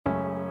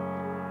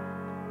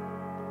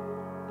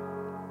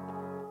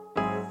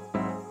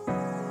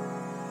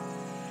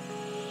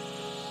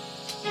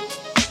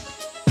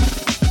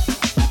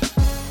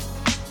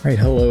All right,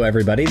 hello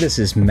everybody. This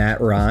is Matt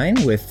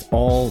Ryan with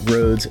All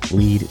Roads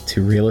Lead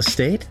to Real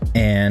Estate,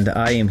 and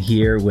I am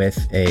here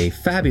with a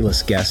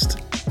fabulous guest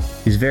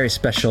who's very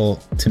special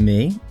to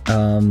me,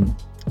 and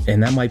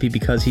that might be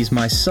because he's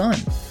my son.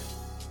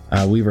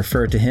 We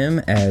refer to him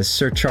as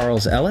Sir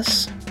Charles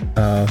Ellis.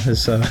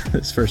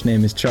 His first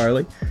name is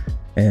Charlie,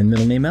 and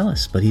middle name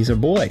Ellis, but he's our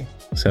boy.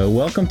 So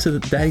welcome to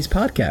the Daddy's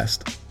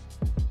Podcast.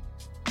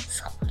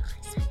 So what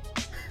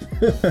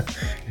do I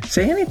say?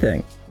 Say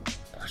anything.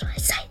 What do I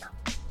say?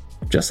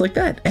 Just like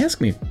that. Ask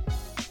me.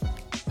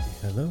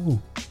 Hello.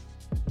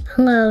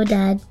 Hello,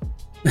 Dad.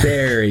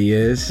 There he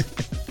is.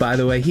 By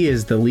the way, he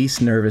is the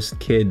least nervous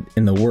kid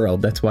in the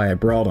world. That's why I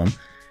brought him.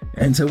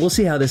 And so we'll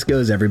see how this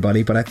goes,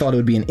 everybody. But I thought it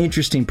would be an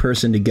interesting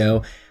person to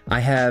go. I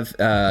have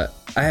an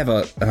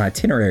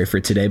itinerary for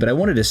today, but I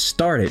wanted to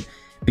start it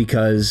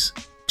because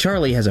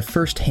Charlie has a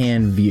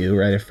first-hand view,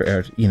 right?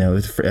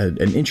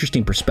 An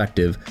interesting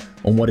perspective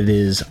on what it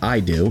is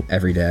I do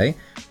every day.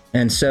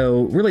 And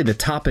so really the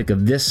topic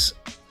of this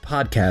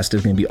podcast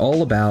is going to be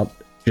all about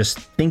just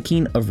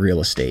thinking of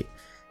real estate.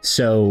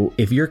 So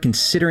if you're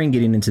considering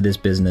getting into this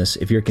business,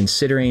 if you're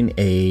considering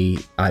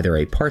either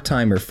a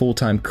part-time or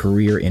full-time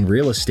career in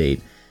real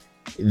estate,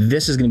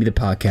 this is going to be the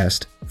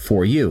podcast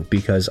for you,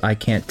 because I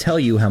can't tell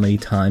you how many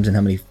times and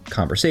how many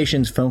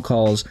conversations, phone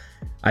calls.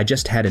 I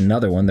just had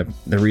another one.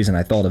 The reason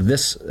I thought of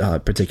this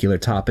particular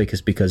topic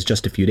is because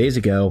just a few days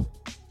ago,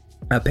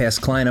 a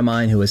past client of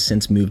mine who has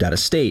since moved out of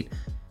state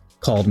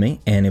called me,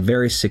 and a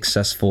very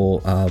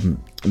successful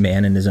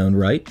man in his own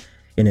right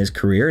in his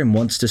career, and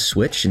wants to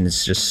switch, and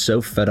is just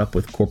so fed up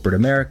with corporate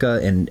America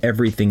and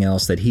everything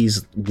else that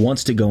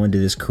wants to go into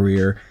this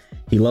career.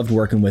 He loved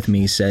working with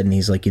me, he said, and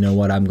he's like, you know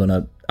what, I'm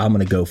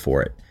gonna go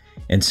for it.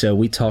 And so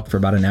we talked for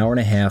about an hour and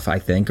a half, I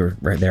think, or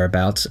right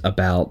thereabouts,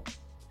 about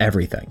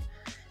everything.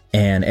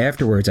 And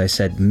afterwards I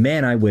said,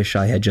 man, I wish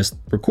I had just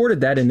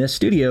recorded that in this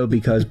studio,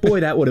 because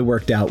boy, that would have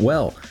worked out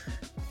well.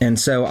 And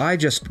so I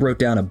just wrote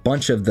down a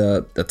bunch of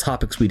the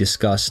topics we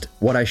discussed,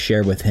 what I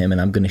shared with him,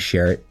 and I'm going to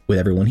share it with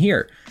everyone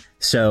here.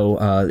 So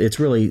it's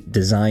really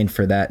designed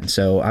for that. And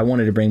so I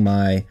wanted to bring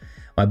my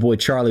boy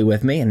Charlie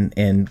with me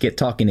and get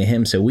talking to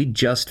him. So we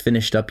just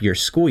finished up your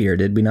school year,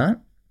 did we not?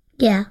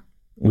 Yeah.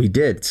 We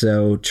did.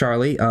 So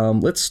Charlie,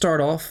 let's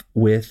start off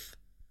with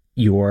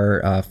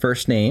your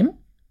first name.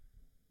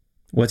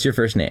 What's your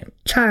first name?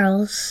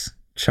 Charles.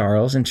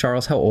 Charles. And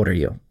Charles, how old are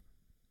you?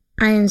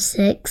 I am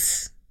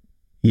 6.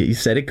 You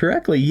said it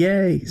correctly.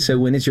 Yay. So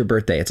when is your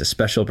birthday? It's a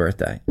special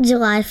birthday.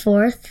 July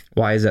 4th.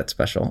 Why is that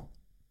special?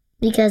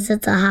 Because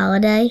it's a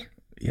holiday.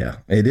 Yeah,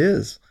 it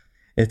is.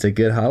 It's a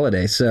good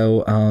holiday.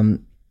 So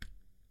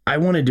I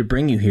wanted to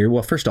bring you here.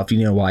 Well, first off, do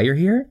you know why you're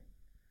here?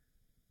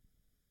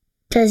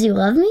 Because you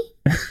love me?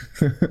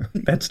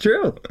 That's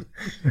true.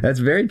 That's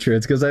very true.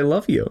 It's because I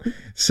love you.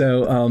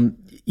 So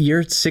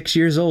you're 6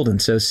 years old. And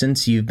so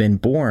since you've been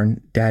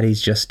born, Daddy's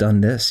just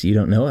done this. You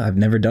don't know. I've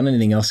never done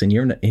anything else in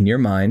your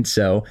mind.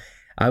 So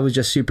I was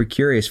just super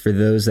curious for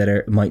those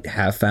that might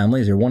have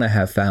families or want to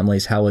have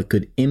families, how it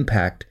could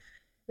impact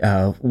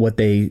how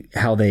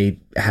they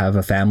have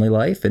a family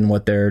life and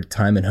what their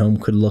time at home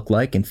could look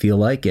like and feel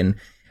like. And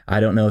I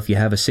don't know if you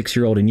have a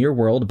 6-year-old in your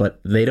world, but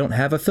they don't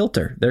have a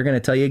filter. They're going to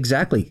tell you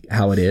exactly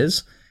how it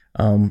is.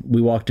 We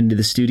walked into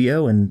the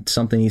studio, and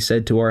something he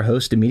said to our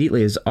host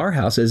immediately is, our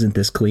house isn't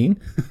this clean.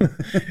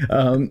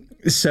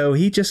 So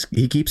he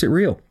keeps it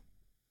real.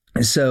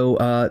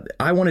 So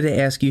I wanted to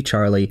ask you,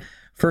 Charlie,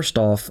 first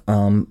off,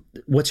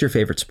 what's your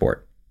favorite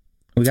sport?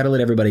 We got to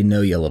let everybody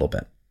know you a little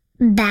bit.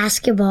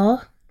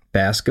 Basketball.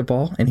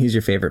 Basketball. And who's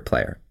your favorite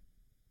player?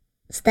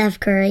 Steph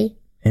Curry.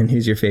 And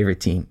who's your favorite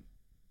team?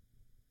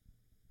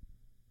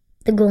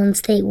 The Golden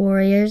State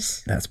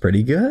Warriors. That's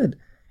pretty good.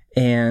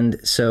 And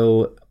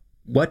so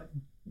what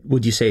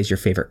would you say is your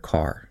favorite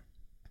car?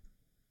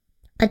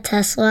 A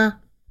Tesla.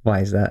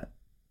 Why is that?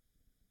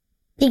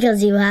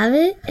 Because you have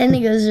it and it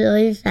goes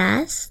really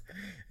fast.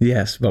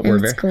 Yes, but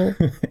it's cool.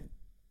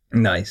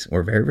 Nice.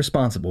 We're very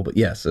responsible, but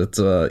yes, it's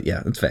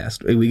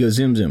fast. We go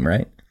zoom zoom,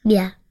 right?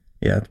 Yeah.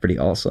 Yeah, it's pretty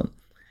awesome.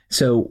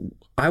 So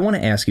I want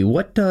to ask you,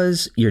 what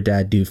does your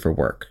dad do for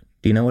work?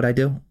 Do you know what I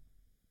do?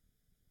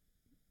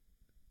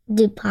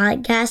 Do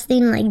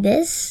podcasting like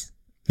this?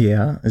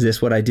 Yeah. Is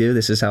this what I do?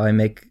 This is how I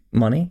make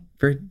money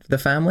for the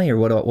family? Or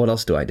what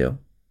else do I do?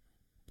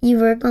 You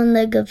work on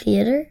the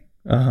computer?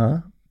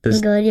 Uh-huh.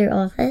 You go to your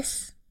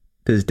office?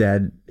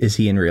 Is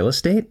he in real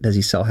estate? Does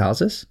he sell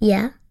houses?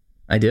 Yeah.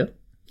 I do?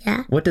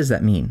 Yeah. What does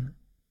that mean?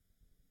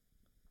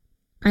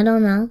 I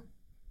don't know.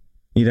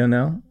 You don't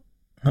know?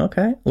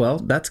 Okay. Well,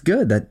 that's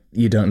good that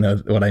you don't know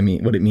what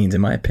it means, in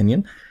my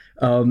opinion.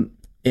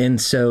 And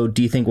so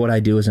do you think what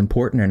I do is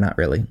important or not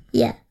really?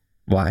 Yeah.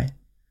 Why?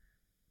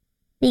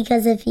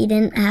 Because if you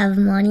didn't have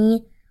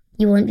money,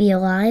 you wouldn't be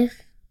alive.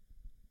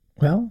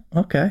 Well,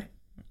 okay.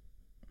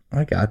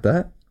 I got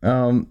that.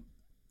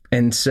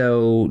 And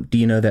so do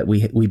you know that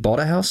we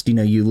bought a house? Do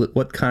you know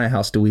what kind of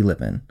house do we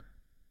live in?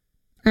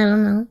 I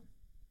don't know.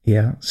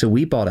 Yeah. So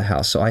we bought a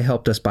house. So I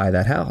helped us buy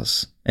that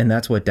house. And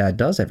that's what Dad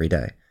does every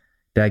day.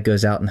 Dad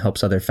goes out and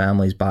helps other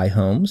families buy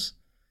homes.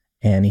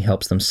 and he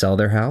helps them sell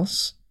their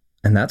house.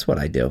 And that's what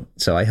I do.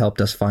 So I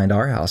helped us find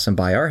our house and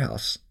buy our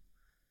house.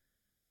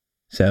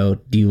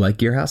 So do you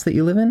like your house that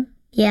you live in?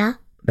 Yeah.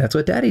 That's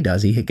what Daddy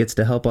does. He gets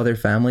to help other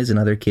families and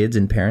other kids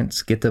and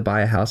parents get to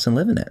buy a house and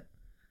live in it.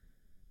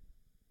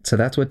 So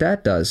that's what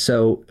Dad does.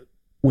 So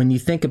when you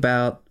think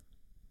about,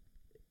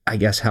 I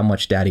guess, how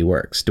much Daddy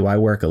works, do I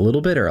work a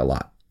little bit or a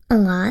lot? A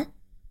lot.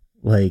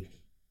 Like,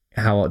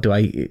 how do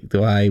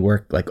I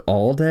work like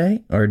all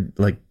day, or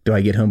like do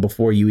I get home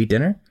before you eat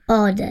dinner?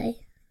 All day.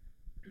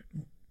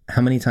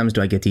 How many times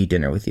do I get to eat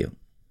dinner with you?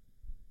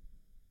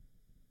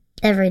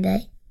 Every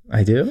day.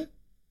 I do?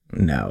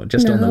 No,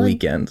 just on the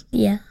weekends.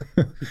 Yeah.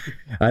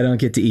 I don't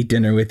get to eat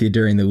dinner with you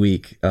during the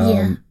week.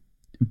 Yeah.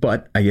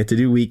 But I get to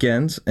do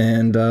weekends,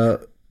 and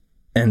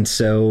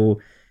so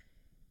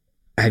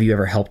have you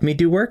ever helped me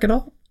do work at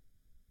all?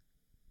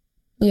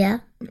 Yeah.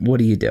 What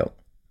do you do?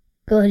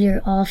 Go to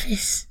your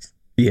office.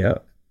 Yeah.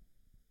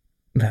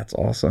 That's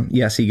awesome.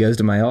 Yes, he goes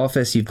to my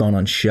office. You've gone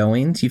on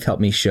showings. You've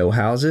helped me show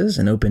houses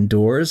and open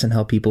doors and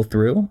help people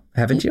through,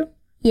 haven't you?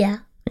 Yeah.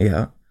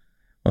 Yeah.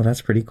 Well,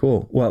 that's pretty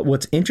cool. Well,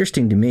 what's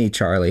interesting to me,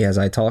 Charlie, as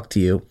I talk to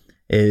you,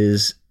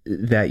 is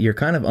that you're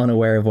kind of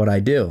unaware of what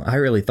I do. I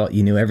really thought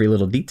you knew every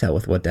little detail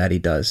with what Daddy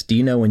does. Do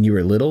you know when you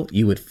were little,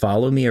 you would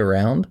follow me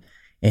around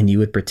and you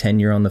would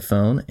pretend you're on the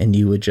phone and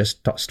you would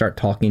just start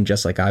talking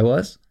just like I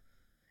was?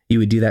 You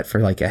would do that for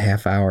like a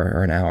half hour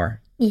or an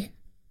hour. Yeah.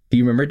 Do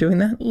you remember doing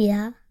that?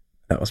 Yeah.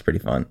 That was pretty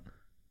fun.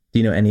 Do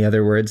you know any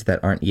other words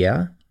that aren't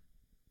yeah?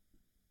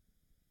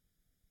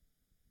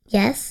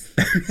 Yes.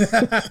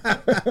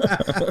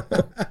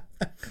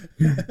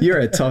 You're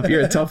a tough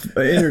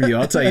interview.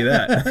 I'll tell you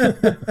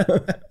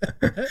that.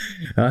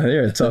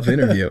 You're a tough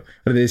interview.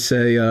 What do they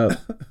say?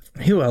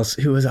 Who else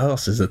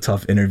is a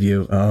tough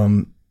interview?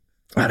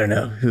 I don't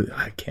know.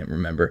 I can't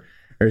remember.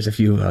 There's a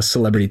few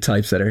celebrity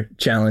types that are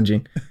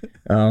challenging.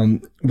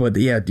 But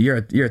yeah,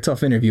 you're a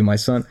tough interview, my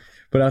son.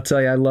 But I'll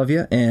tell you, I love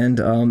you. And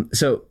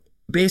so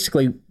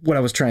basically what I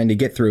was trying to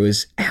get through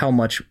is how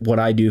much what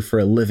I do for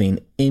a living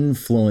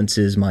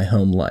influences my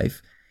home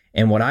life.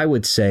 And what I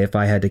would say, if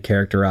I had to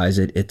characterize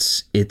it,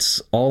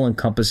 it's all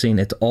encompassing.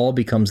 It all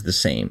becomes the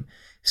same.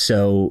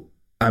 So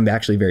I'm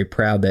actually very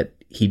proud that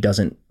he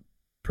doesn't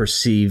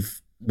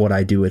perceive what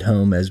I do at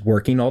home as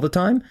working all the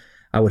time.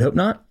 I would hope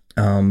not,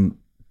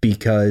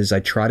 because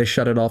I try to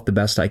shut it off the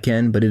best I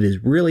can, but it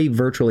is really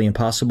virtually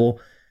impossible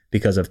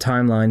because of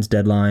timelines,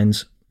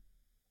 deadlines,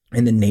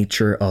 and the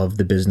nature of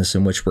the business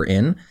in which we're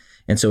in.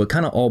 And so it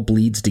kind of all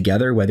bleeds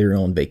together, whether you're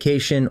on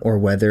vacation or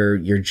whether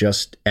you're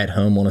just at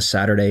home on a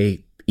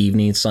Saturday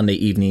evening, Sunday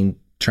evening,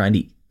 trying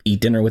to eat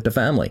dinner with the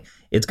family.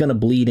 It's going to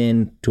bleed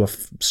in to a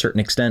certain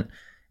extent.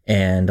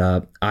 And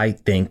I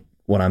think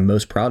what I'm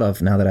most proud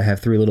of now that I have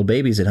 3 little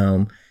babies at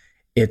home,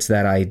 it's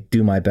that I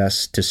do my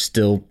best to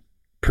still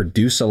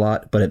produce a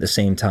lot, but at the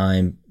same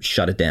time,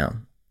 shut it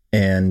down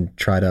and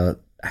try to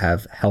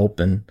have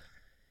help and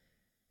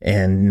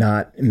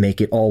not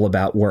make it all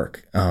about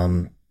work.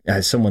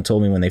 As someone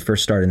told me when they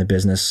first started in the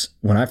business,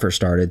 when I first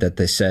started, that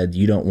they said,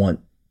 you don't want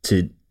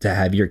to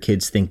have your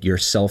kids think your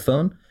cell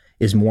phone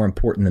is more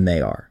important than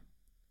they are.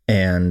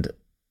 And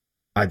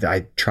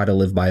I try to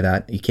live by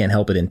that. You can't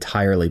help it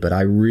entirely, but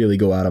I really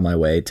go out of my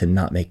way to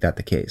not make that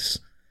the case.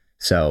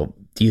 So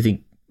do you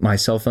think my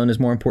cell phone is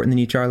more important than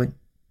you, Charlie?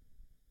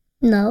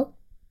 No.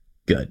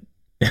 Good.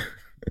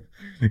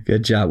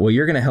 Good job. Well,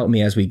 you're going to help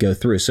me as we go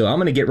through. So I'm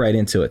going to get right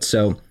into it.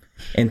 So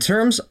in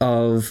terms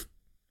of,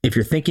 if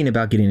you're thinking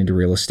about getting into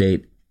real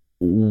estate,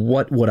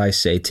 what would I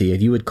say to you?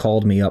 If you had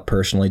called me up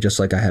personally, just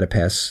like I had a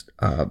past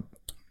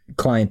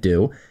client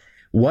do,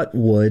 what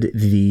would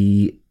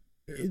the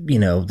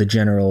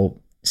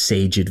general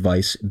sage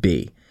advice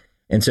be?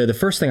 And so the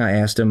first thing I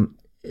asked him,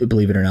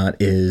 believe it or not,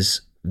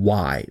 is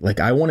why. Like,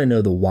 I want to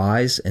know the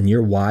whys, and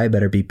your why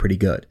better be pretty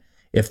good.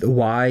 If the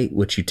why,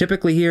 which you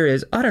typically hear,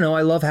 is, I don't know,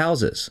 I love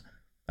houses,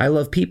 I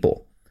love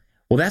people.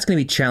 Well, that's going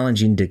to be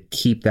challenging to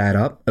keep that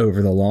up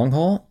over the long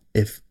haul.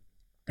 If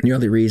the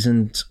other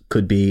reasons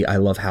could be, I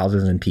love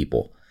houses and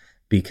people,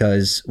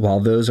 because while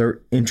those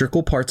are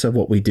integral parts of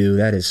what we do,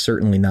 that is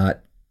certainly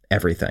not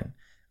everything.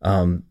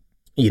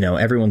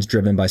 Everyone's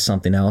driven by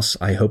something else.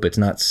 I hope it's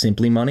not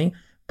simply money,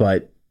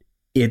 but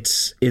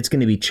it's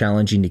going to be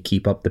challenging to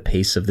keep up the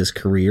pace of this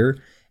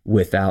career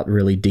without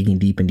really digging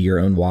deep into your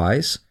own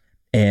whys.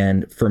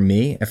 And for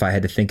me, if I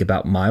had to think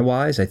about my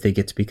whys, I think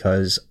it's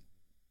because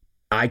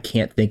I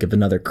can't think of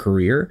another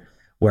career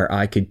where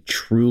I could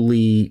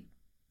truly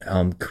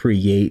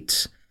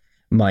create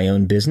my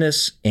own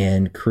business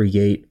and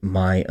create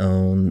my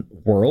own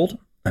world.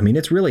 I mean,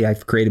 it's really,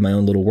 I've created my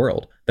own little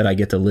world that I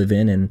get to live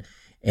in,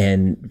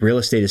 and real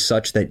estate is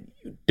such that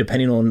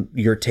depending on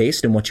your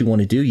taste and what you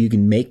want to do, you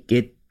can make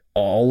it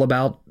all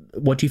about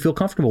what you feel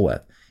comfortable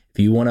with. If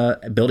you want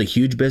to build a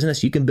huge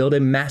business, you can build a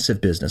massive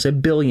business,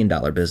 $1 billion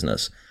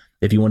business.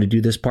 If you want to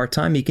do this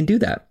part-time, you can do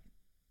that.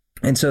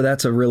 And so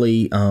that's a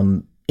really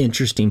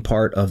interesting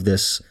part of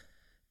this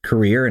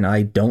career. And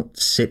I don't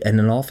sit in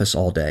an office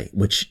all day,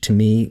 which to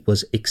me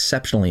was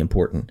exceptionally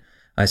important.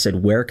 I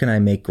said, where can I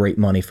make great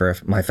money for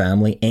my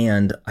family?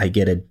 And I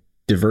get a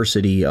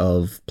diversity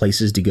of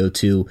places to go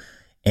to.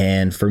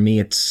 And for me,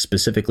 it's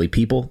specifically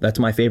people. That's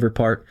my favorite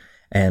part.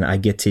 And I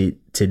get to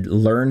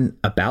learn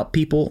about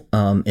people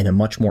in a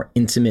much more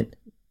intimate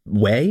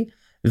way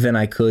than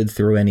I could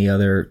through any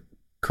other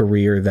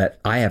career that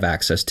I have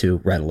access to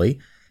readily.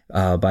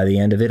 By the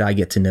end of it, I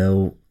get to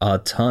know a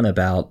ton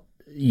about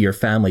your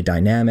family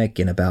dynamic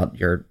and about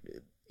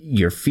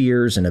your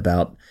fears and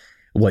about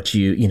what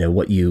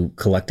you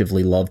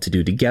collectively love to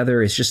do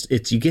together.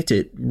 You get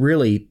to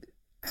really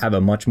have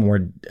a much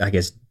more, I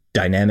guess,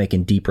 dynamic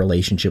and deep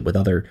relationship with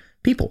other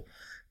people.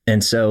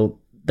 And so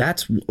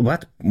that's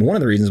one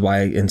of the reasons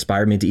why it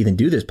inspired me to even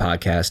do this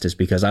podcast, is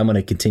because I'm going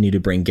to continue to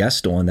bring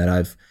guests on that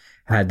I've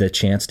had the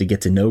chance to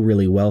get to know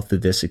really well through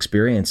this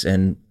experience.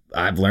 And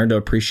I've learned to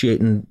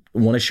appreciate and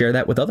want to share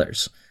that with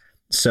others.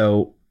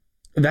 So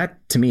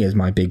that to me is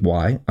my big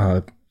why.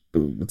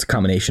 It's a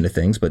combination of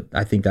things, but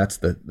I think that's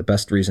the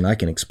best reason I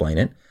can explain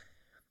it.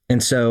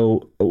 And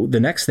so the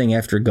next thing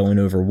after going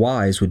over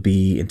whys would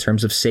be in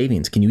terms of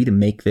savings. Can you even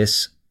make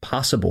this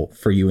possible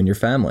for you and your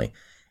family?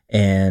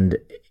 And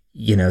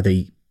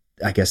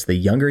I guess the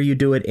younger you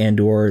do it, and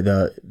or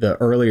the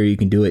earlier you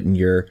can do it in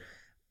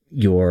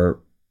your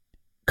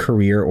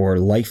career or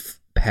life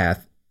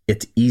path,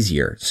 it's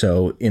easier.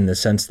 So in the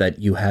sense that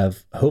you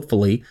have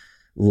hopefully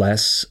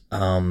less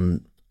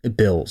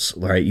bills,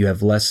 right? You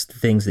have less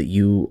things that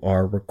you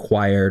are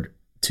required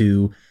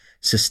to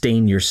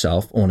sustain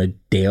yourself on a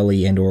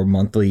daily and or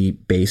monthly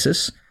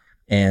basis.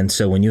 And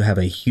so when you have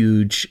a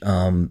huge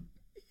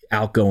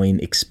outgoing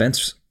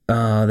expense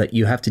that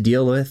you have to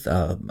deal with,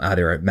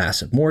 either a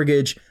massive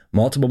mortgage,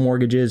 multiple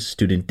mortgages,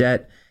 student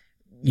debt,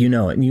 you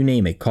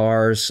name it,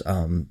 cars,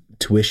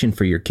 tuition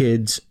for your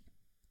kids,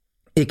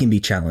 it can be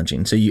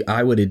challenging. So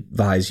I would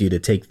advise you to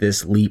take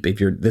this leap. If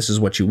this is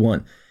what you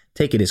want,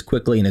 take it as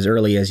quickly and as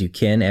early as you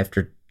can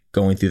after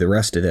going through the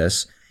rest of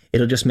this.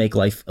 It'll just make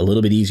life a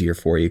little bit easier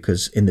for you,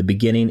 because in the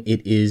beginning,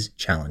 it is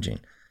challenging.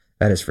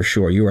 That is for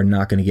sure. You are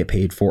not going to get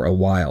paid for a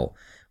while,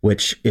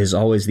 which is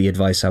always the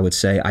advice I would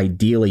say.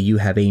 Ideally, you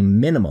have a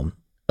minimum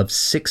of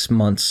 6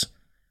 months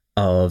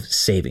of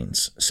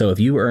savings. So if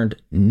you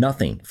earned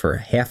nothing for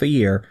half a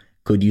year,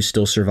 could you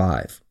still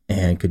survive?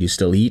 And could you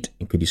still eat?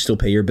 And could you still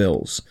pay your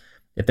bills?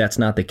 If that's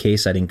not the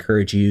case, I'd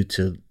encourage you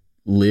to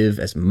live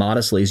as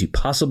modestly as you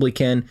possibly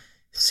can,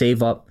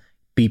 save up,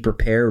 be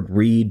prepared,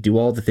 read, do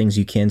all the things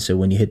you can, so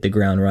when you hit the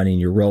ground running,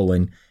 you're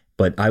rolling.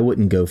 But I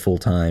wouldn't go full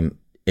time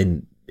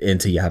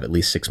until you have at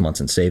least 6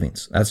 months in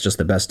savings. That's just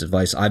the best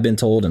advice I've been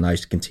told, and I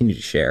continue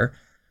to share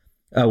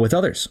with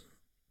others.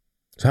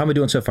 So how am I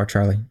doing so far,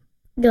 Charlie?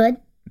 Good.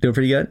 Doing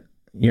pretty good?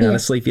 You're not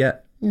asleep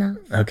yet? No.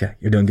 Okay,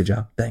 you're doing a good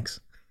job. Thanks.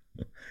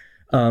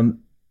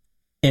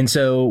 And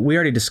so we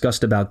already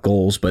discussed about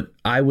goals, but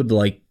I would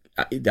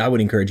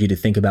encourage you to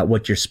think about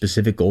what your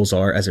specific goals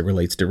are as it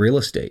relates to real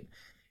estate.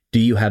 Do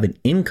you have an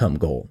income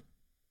goal?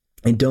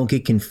 And don't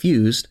get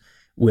confused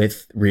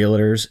with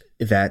realtors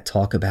that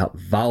talk about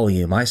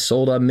volume. I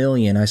sold 1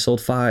 million, I sold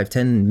 5,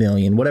 10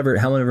 million,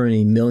 however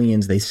many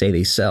millions they say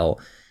they sell.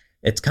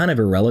 It's kind of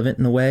irrelevant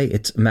in a way.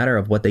 It's a matter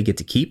of what they get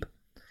to keep.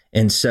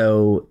 And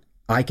so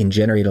I can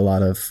generate a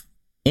lot of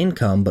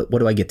income, but what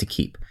do I get to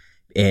keep?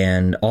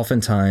 And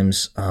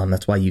oftentimes,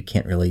 that's why you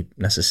can't really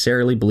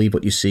necessarily believe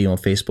what you see on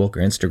Facebook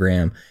or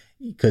Instagram,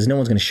 because no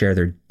one's going to share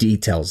their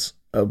details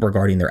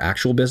regarding their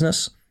actual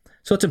business.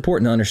 So it's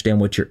important to understand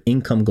what your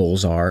income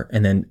goals are,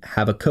 and then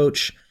have a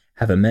coach,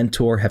 have a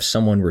mentor, have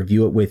someone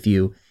review it with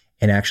you,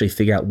 and actually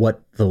figure out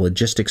what the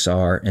logistics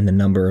are and the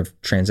number of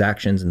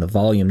transactions and the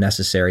volume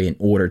necessary in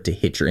order to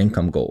hit your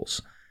income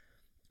goals.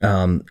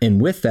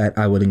 And with that,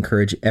 I would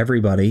encourage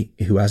everybody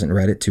who hasn't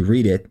read it to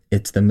read it.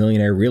 It's The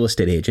Millionaire Real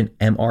Estate Agent,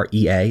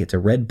 MREA. It's a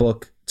red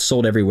book. It's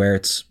sold everywhere.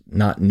 It's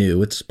not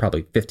new. It's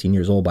probably 15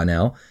 years old by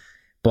now,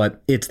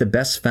 but it's the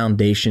best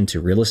foundation to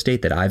real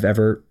estate that I've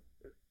ever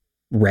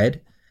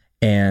read.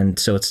 And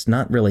so it's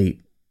not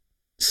really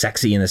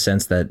sexy in the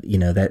sense that,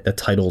 that the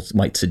titles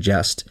might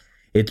suggest.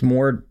 It's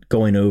more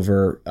going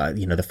over,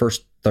 the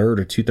first third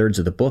or 2/3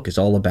 of the book is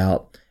all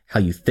about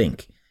how you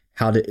think,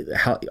 how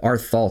our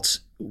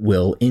thoughts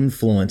will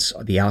influence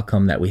the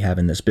outcome that we have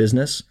in this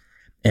business.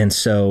 And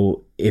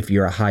so if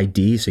you're a high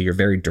D, so you're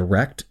very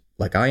direct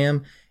like I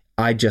am,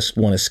 I just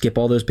want to skip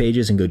all those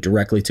pages and go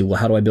directly to,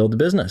 well, how do I build the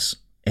business?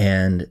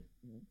 And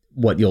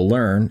what you'll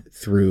learn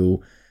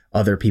through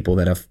other people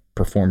that have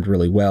performed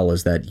really well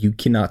is that you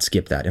cannot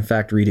skip that. In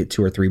fact, read it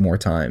 2 or 3 more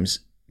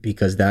times,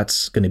 because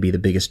that's going to be the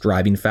biggest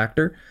driving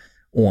factor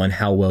on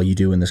how well you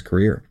do in this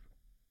career.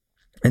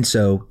 And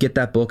so get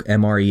that book,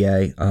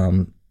 MREA.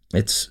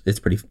 It's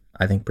pretty,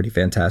 I think, pretty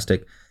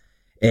fantastic.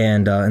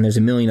 And there's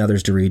a million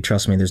others to read.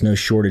 Trust me, there's no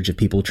shortage of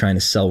people trying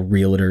to sell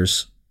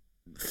realtors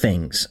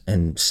things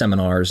and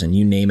seminars and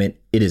you name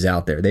it. It is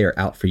out there. They are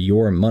out for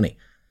your money.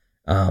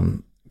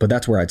 But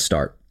that's where I'd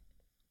start.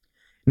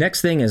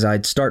 Next thing is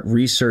I'd start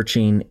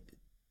researching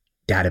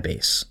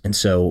database. And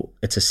so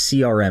it's a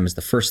CRM is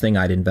the first thing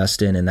I'd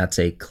invest in. And that's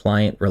a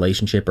client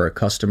relationship or a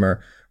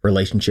customer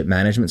relationship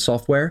management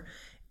software.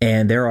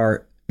 And there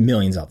are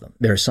millions of them.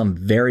 There are some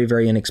very,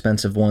 very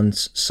inexpensive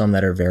ones, some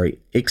that are very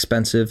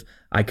expensive.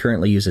 I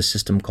currently use a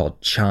system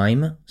called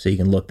Chime, so you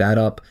can look that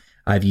up.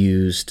 I've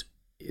used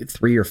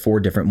 3 or 4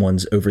 different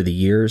ones over the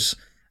years.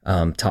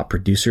 Top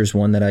Producers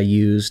one that I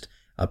used.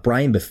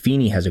 Brian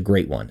Buffini has a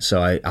great one.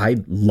 So I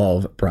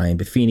love Brian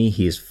Buffini.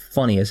 He is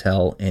funny as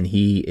hell, and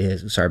he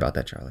is, sorry about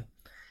that, Charlie.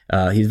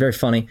 He's very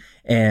funny,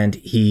 and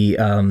he's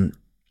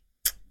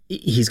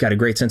got a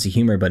great sense of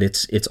humor, but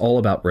it's all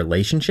about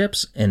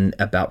relationships and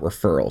about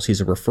referrals. He's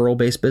a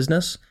referral-based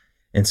business,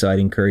 and so I'd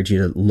encourage you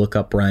to look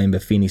up Brian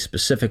Buffini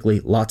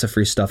specifically. Lots of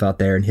free stuff out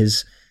there, and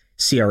his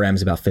CRM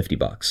is about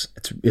 $50.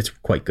 It's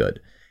quite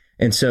good.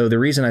 And so the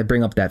reason I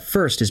bring up that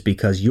first is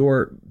because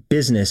your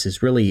business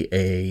is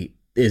really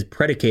is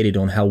predicated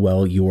on how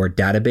well your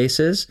database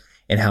is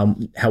and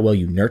how well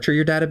you nurture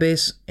your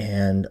database.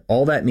 And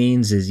all that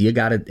means is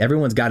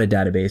everyone's got a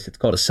database. It's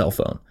called a cell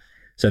phone.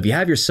 So if you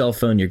have your cell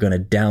phone, you're going to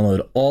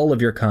download all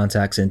of your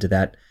contacts into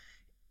that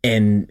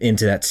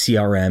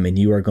CRM, and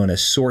you are going to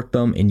sort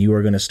them, and you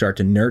are going to start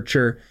to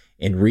nurture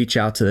and reach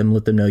out to them,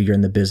 let them know you're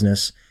in the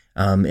business.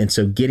 And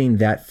so getting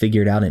that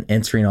figured out and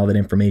entering all that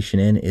information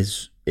in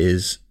is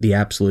the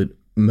absolute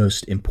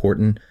most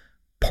important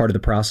part of the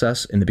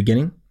process in the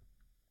beginning.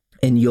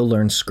 And you'll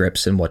learn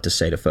scripts and what to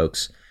say to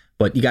folks,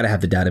 but you got to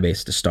have the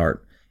database to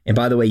start. And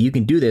by the way, you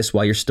can do this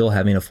while you're still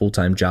having a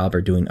full-time job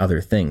or doing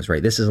other things,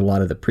 right? This is a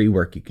lot of the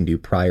pre-work you can do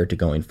prior to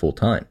going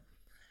full-time.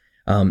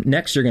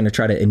 Next, you're going to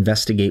try to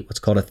investigate what's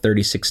called a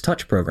 36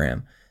 touch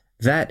program.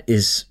 That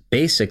is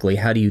basically,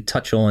 how do you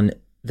touch on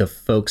the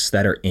folks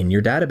that are in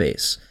your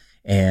database?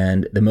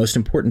 And the most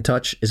important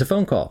touch is a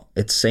phone call.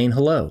 It's saying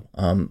hello,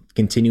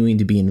 continuing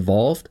to be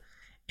involved,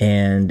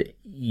 and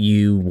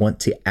you want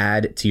to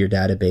add to your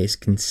database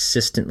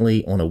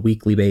consistently on a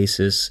weekly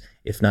basis,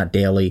 if not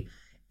daily,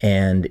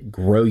 and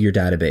grow your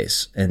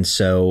database. And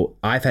so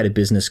I've had a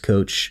business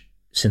coach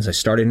since I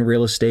started in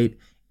real estate.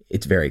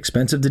 It's very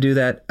expensive to do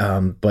that,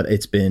 but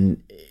it's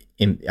been,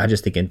 I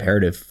just think,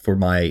 imperative for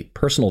my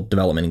personal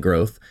development and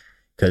growth,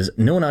 because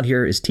no one out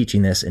here is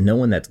teaching this, and no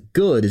one that's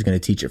good is going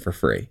to teach it for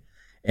free.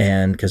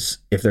 And because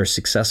if they're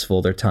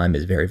successful, their time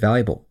is very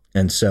valuable.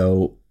 And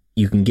so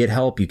you can get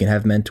help, you can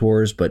have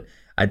mentors, but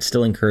I'd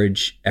still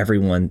encourage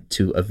everyone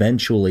to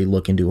eventually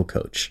look into a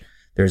coach.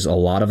 There's a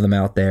lot of them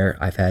out there.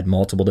 I've had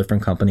multiple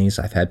different companies.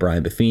 I've had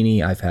Brian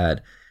Buffini. I've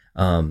had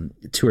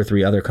 2 or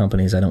 3 other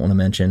companies I don't want to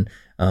mention,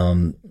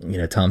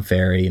 Tom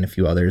Ferry and a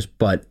few others.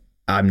 But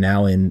I'm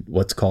now in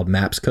what's called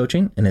MAPS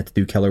coaching, and it's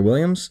through Keller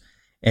Williams.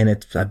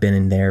 And I've been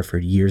in there for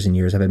years and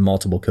years. I've had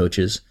multiple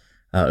coaches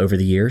over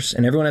the years,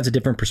 and everyone has a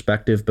different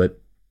perspective,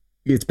 but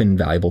it's been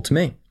valuable to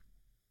me.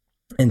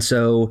 And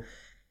so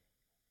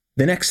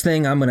the next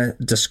thing I'm going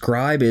to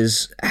describe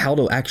is how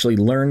to actually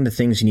learn the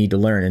things you need to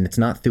learn, and it's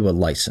not through a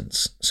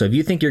license. So if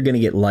you think you're going to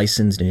get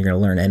licensed and you're going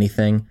to learn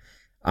anything,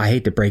 I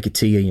hate to break it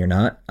to you, you're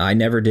not. I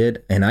never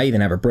did, and I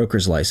even have a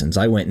broker's license.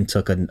 I went and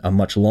took a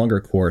much longer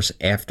course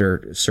after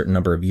a certain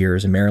number of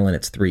years. In Maryland,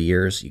 it's 3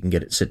 years. You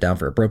can sit down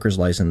for a broker's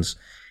license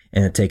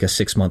and take a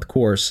 6-month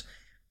course.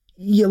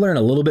 You learn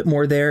a little bit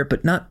more there,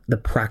 but not the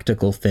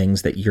practical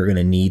things that you're going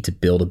to need to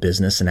build a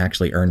business and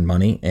actually earn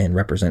money and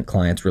represent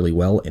clients really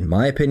well, in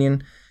my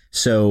opinion.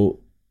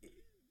 So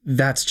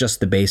that's just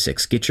the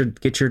basics. Get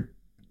your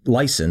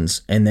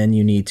license, and then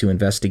you need to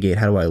investigate,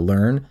 how do I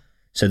learn?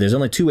 So there's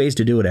only 2 ways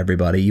to do it,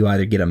 everybody. You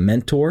either get a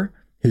mentor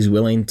who's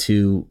willing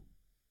to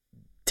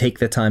take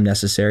the time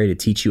necessary to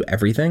teach you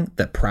everything,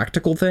 the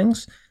practical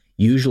things.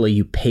 Usually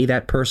you pay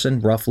that person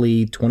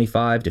roughly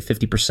 25 to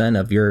 50%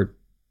 of your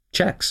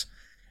checks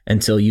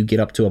until you get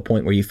up to a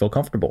point where you feel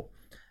comfortable.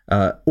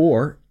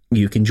 Or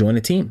you can join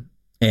a team.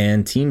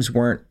 And teams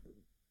weren't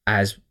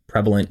as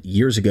prevalent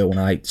years ago when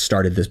I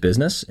started this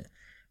business.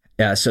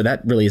 So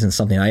that really isn't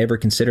something I ever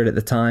considered at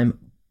the time.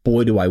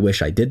 Boy, do I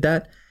wish I did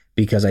that,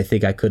 because I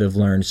think I could have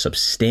learned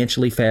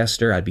substantially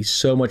faster. I'd be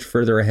so much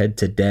further ahead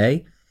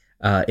today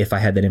if I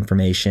had that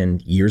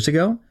information years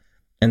ago.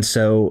 And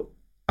so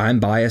I'm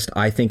biased.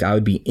 I think I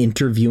would be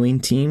interviewing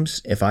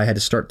teams if I had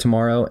to start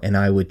tomorrow, and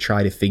I would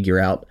try to figure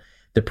out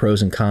the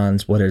pros and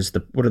cons. What are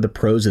the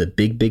pros of the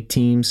big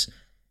teams,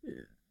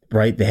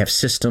 right? They have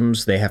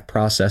systems, they have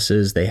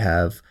processes, they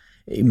have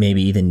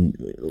maybe even,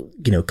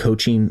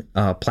 coaching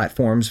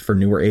platforms for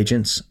newer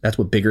agents. That's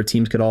what bigger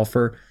teams could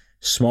offer.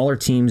 Smaller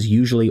teams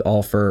usually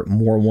offer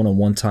more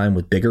one-on-one time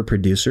with bigger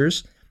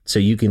producers, so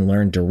you can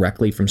learn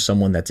directly from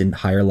someone that's in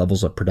higher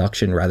levels of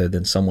production rather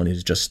than someone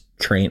who's just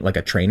trained like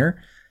a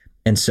trainer.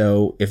 And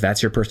so if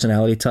that's your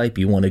personality type,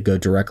 you want to go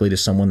directly to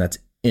someone that's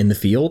in the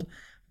field,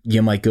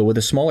 you might go with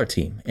a smaller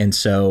team. And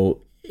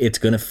so it's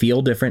going to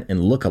feel different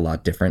and look a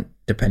lot different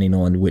depending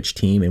on which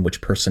team and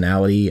which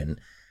personality and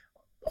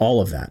all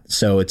of that.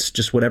 So it's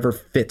just whatever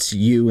fits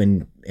you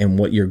and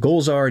what your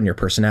goals are and your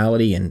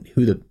personality and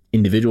who the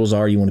individuals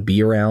are you want to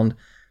be around.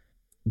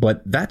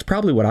 But that's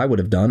probably what I would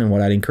have done, and what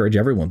I'd encourage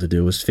everyone to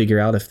do is figure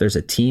out if there's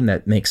a team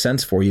that makes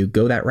sense for you,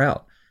 go that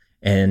route.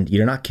 And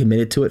you're not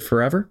committed to it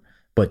forever,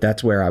 but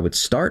that's where I would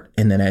start.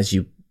 And then as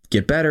you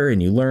get better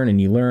and you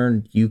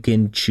learn, you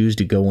can choose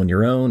to go on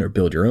your own or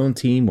build your own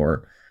team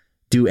or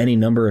do any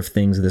number of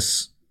things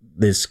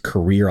this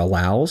career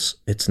allows.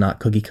 It's not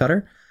cookie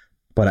cutter,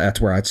 but that's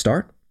where I'd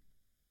start.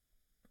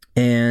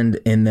 And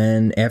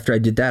then after I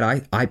did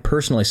that, I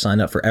personally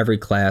signed up for every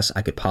class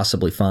I could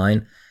possibly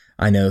find.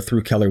 I know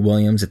through Keller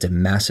Williams, it's a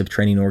massive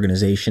training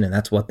organization, and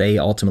that's what they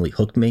ultimately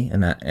hooked me,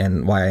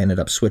 and why I ended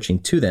up switching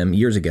to them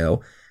years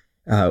ago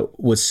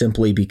was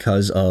simply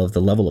because of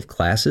the level of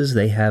classes.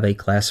 They have a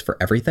class for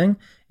everything,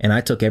 and I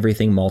took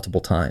everything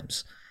multiple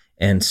times.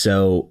 And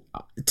so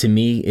to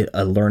me,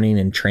 a learning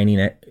and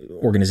training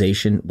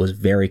organization was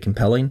very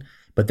compelling.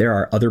 But there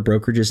are other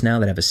brokerages now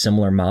that have a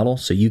similar model.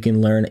 So you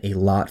can learn a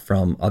lot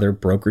from other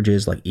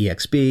brokerages like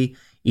EXB,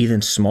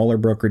 even smaller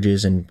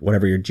brokerages in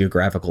whatever your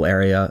geographical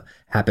area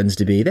happens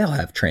to be. They'll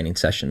have training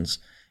sessions.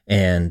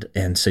 And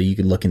so you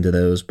can look into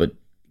those, but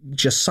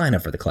just sign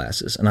up for the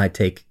classes. And I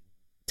take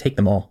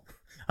them all.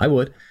 I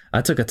would.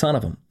 I took a ton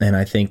of them. And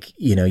I think,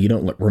 you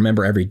don't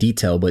remember every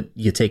detail, but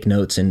you take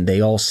notes and they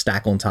all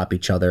stack on top of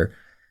each other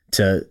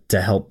to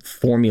help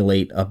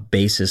formulate a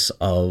basis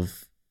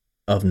of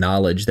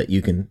knowledge that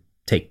you can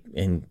take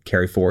and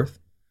carry forth.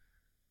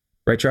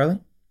 Right, Charlie?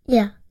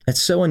 Yeah.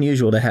 It's so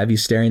unusual to have you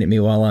staring at me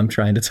while I'm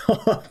trying to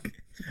talk.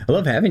 I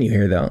love having you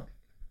here, though.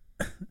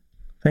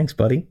 Thanks,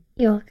 buddy.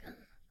 You're welcome.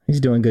 He's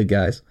doing good,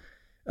 guys.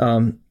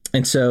 And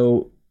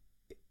so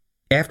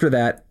after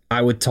that,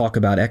 I would talk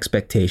about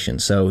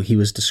expectations. So he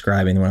was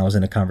describing when I was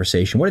in a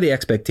conversation, what are the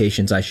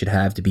expectations I should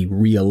have to be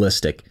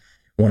realistic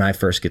when I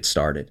first get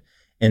started?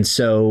 And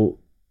so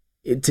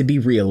to be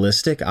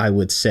realistic, I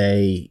would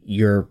say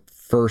your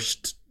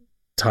first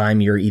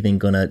time you're even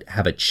going to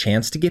have a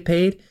chance to get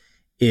paid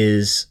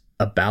is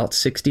about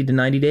 60 to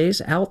 90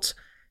 days out.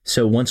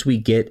 So once we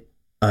get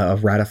a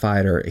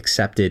ratified or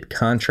accepted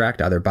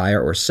contract, either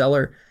buyer or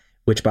seller,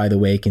 which by the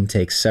way can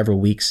take several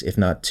weeks, if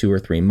not 2 or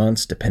 3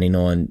 months, depending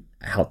on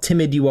how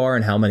timid you are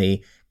and how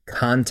many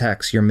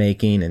contacts you're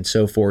making and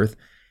so forth,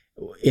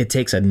 it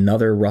takes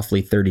another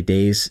roughly 30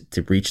 days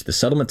to reach the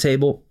settlement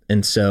table.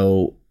 And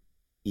so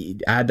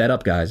add that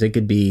up, guys. It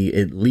could be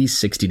at least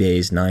 60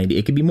 days, 90,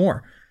 it could be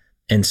more.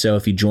 And so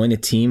if you join a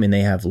team and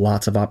they have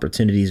lots of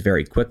opportunities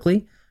very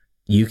quickly,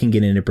 you can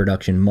get into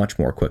production much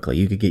more quickly.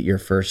 You could get your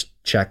first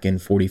check in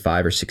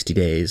 45 or 60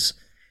 days,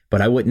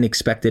 but I wouldn't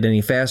expect it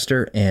any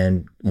faster.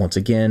 And once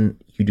again,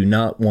 you do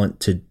not want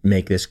to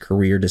make this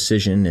career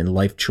decision and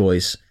life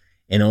choice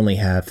and only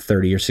have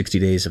 30 or 60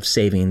 days of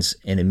savings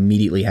and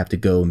immediately have to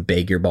go and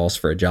beg your boss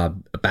for a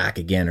job back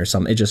again or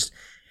something. It just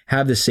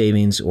have the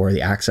savings or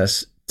the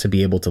access to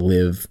be able to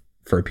live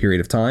for a period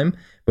of time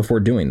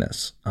before doing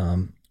this.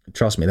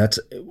 Trust me, that's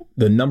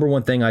the number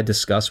one thing I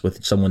discuss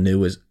with someone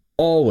new is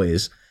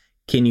always,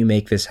 can you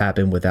make this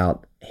happen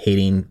without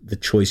hating the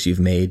choice you've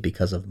made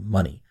because of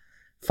money?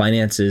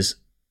 Finances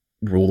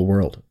rule the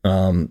world.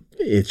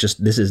 It's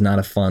just, this is not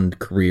a fun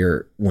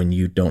career when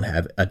you don't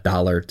have a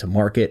dollar to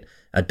market,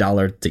 a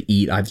dollar to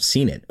eat. I've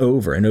seen it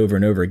over and over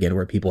and over again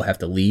where people have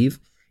to leave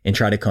and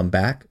try to come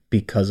back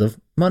because of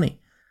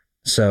money.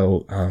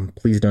 So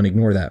please don't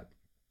ignore that.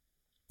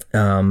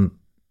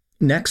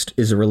 Next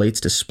is it relates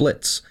to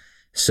splits.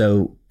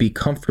 So be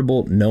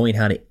comfortable knowing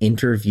how to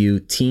interview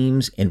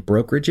teams and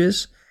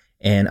brokerages.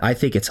 And I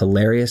think it's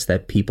hilarious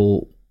that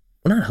people,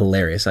 well, not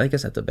hilarious, I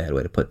guess that's a bad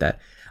way to put that.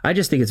 I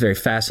just think it's very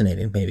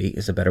fascinating, maybe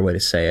is a better way to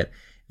say it,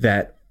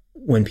 that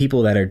when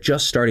people that are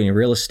just starting in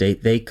real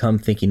estate, they come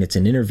thinking it's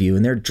an interview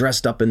and they're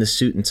dressed up in the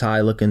suit and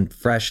tie, looking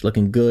fresh,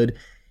 looking good.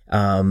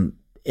 And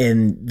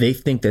they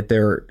think that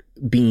they're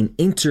being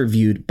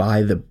interviewed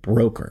by the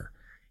broker.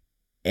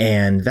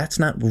 And that's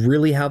not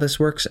really how this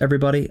works,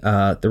 everybody.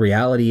 The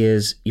reality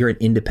is you're an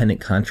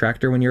independent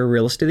contractor when you're a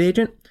real estate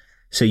agent.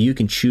 So you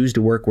can choose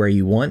to work where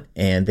you want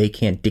and they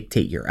can't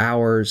dictate your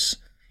hours.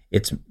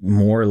 It's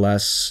more or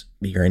less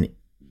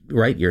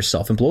you're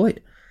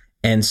self-employed.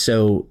 And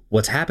so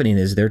what's happening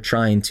is they're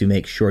trying to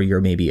make sure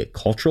you're maybe a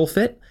cultural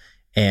fit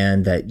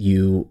and that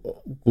you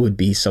would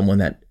be someone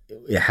that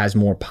has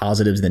more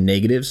positives than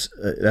negatives.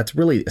 That's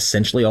really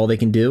essentially all they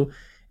can do.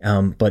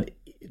 But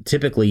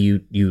typically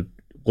you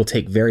will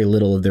take very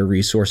little of their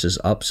resources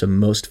up. So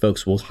most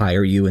folks will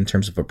hire you in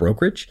terms of a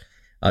brokerage.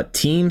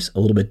 Teams, a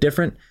little bit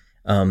different.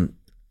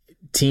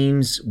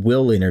 Teams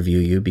will interview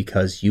you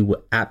because you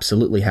will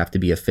absolutely have to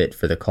be a fit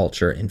for the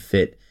culture and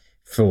fit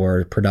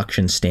for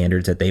production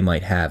standards that they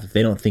might have. If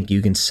they don't think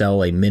you can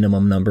sell a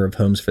minimum number of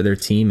homes for their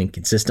team and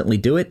consistently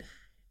do it,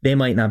 they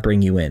might not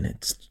bring you in.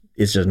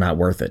 It's just not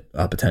worth it,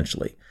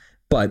 potentially.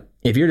 But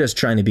if you're just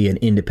trying to be an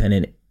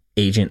independent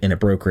agent in a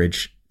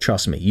brokerage,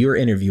 trust me, you're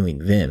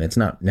interviewing them. It's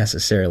not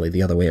necessarily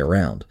the other way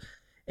around.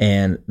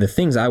 And the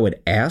things I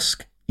would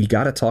ask, you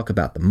got to talk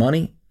about the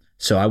money.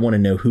 So I want to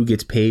know who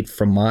gets paid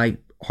from my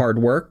hard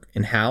work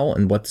and how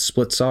and what the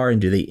splits are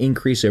and do they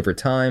increase over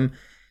time.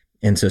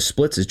 And so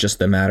splits is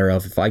just a matter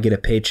of if I get a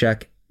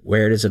paycheck,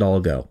 where does it all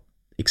go?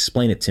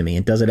 Explain it to me.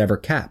 And does it ever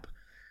cap?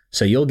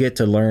 So you'll get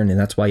to learn, and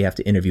that's why you have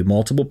to interview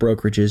multiple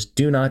brokerages.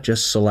 Do not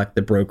just select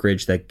the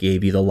brokerage that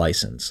gave you the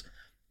license.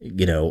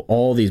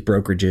 All these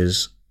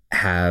brokerages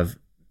have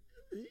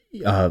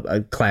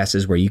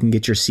classes where you can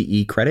get your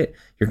CE credit,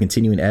 your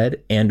continuing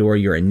ed, and or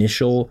your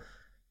initial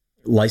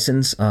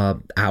license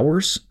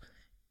hours.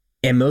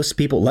 And most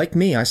people like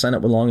me, I signed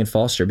up with Long and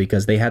Foster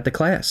because they had the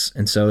class.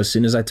 And so as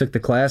soon as I took the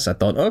class, I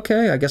thought,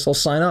 okay, I guess I'll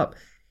sign up.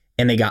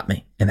 And they got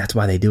me. And that's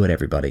why they do it,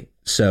 everybody.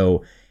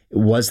 So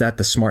was that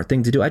the smart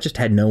thing to do? I just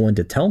had no one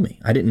to tell me.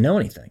 I didn't know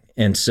anything.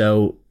 And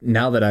so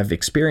now that I've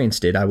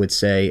experienced it, I would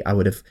say I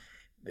would have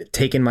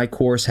taken my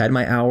course, had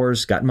my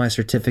hours, gotten my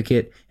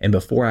certificate. And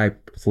before I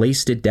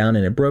placed it down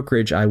in a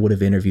brokerage, I would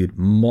have interviewed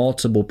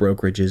multiple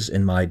brokerages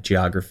in my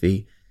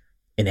geography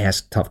and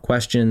asked tough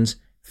questions,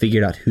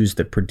 figured out who's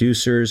the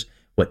producers,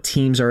 what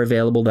teams are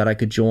available that I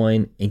could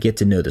join, and get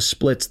to know the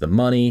splits, the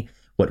money,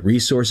 what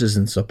resources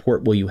and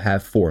support will you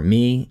have for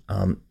me.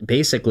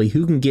 Basically,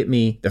 who can get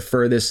me the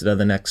furthest of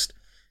the next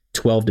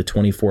 12 to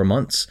 24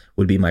 months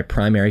would be my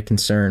primary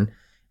concern.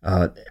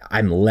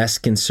 I'm less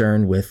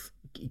concerned with,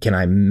 can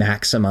I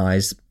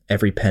maximize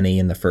every penny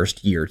in the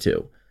first year or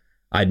two?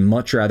 I'd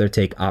much rather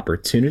take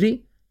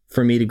opportunity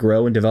for me to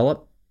grow and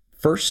develop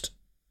first,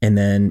 and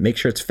then make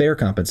sure it's fair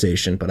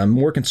compensation. But I'm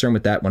more concerned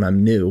with that when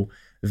I'm new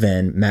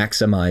than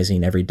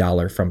maximizing every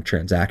dollar from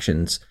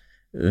transactions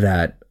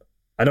that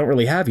I don't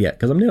really have yet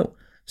because I'm new.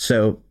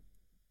 So,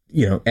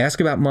 ask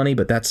about money,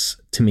 but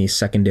that's to me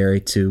secondary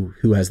to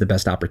who has the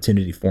best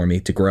opportunity for me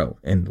to grow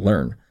and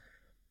learn.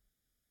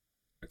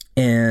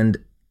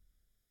 And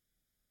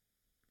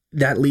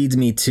that leads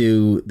me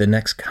to the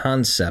next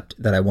concept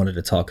that I wanted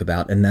to talk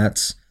about, and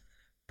that's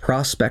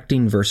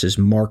prospecting versus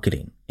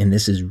marketing. And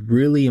this is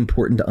really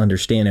important to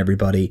understand,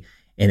 everybody.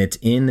 And it's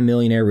in the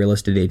Millionaire Real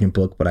Estate Agent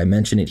book, but I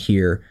mention it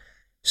here.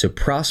 So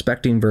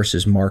prospecting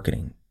versus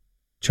marketing.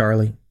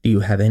 Charlie, do you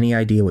have any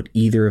idea what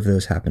either of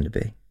those happen to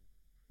be?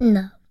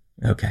 No.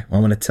 Okay, well,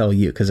 I'm going to tell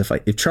you, because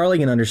if Charlie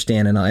can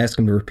understand and I'll ask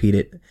him to repeat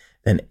it,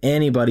 then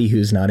anybody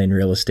who's not in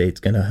real estate is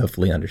going to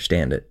hopefully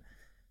understand it.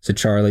 So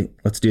Charlie,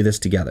 let's do this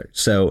together.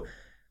 So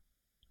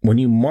when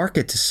you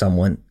market to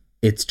someone,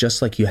 it's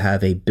just like you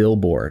have a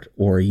billboard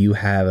or you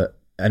have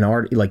an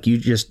art, like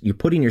you're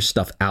putting your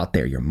stuff out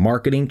there. You're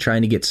marketing,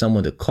 trying to get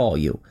someone to call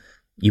you.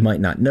 You might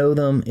not know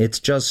them. It's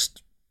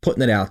just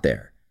putting it out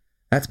there.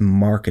 That's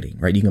marketing,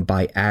 right? You can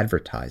buy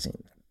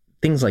advertising,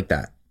 things like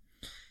that.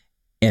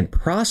 And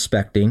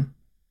prospecting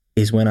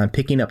is when I'm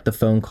picking up the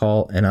phone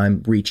call and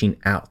I'm reaching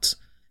out.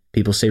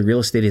 People say real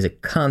estate is a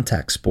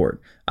contact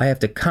sport. I have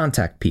to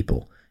contact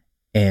people.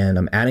 And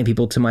I'm adding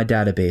people to my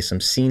database.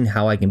 I'm seeing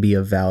how I can be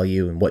of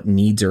value and what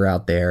needs are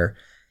out there.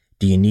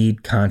 Do you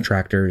need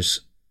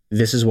contractors?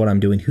 This is what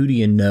I'm doing. Who do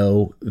you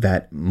know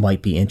that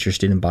might be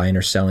interested in buying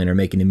or selling or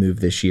making a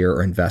move this year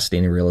or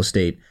investing in real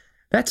estate?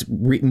 That's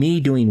me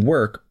doing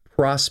work,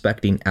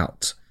 prospecting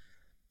out.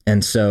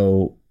 And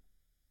so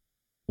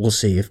we'll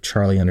see if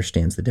Charlie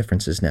understands the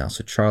differences now.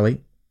 So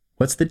Charlie,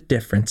 what's the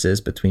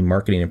differences between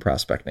marketing and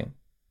prospecting?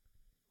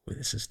 Boy,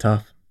 this is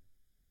tough.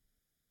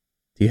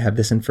 Do you have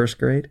this in first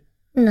grade?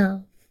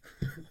 No.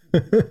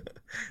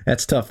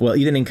 That's tough. Well,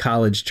 even in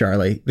college,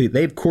 Charlie,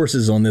 they have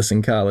courses on this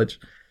in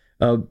college.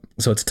 So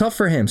it's tough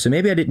for him. So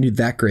maybe I didn't do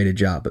that great a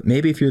job, but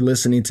maybe if you're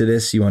listening to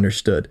this, you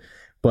understood.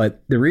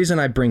 But the reason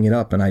I bring it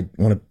up and I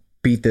want to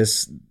beat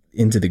this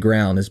into the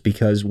ground is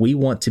because we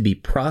want to be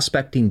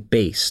prospecting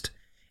based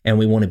and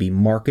we want to be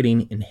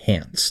marketing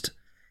enhanced.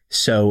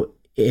 So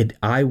if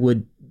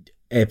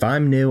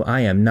I'm new, I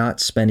am not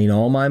spending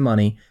all my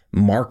money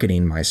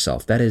marketing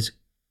myself. That is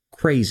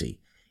crazy.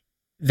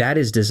 That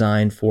is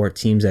designed for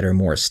teams that are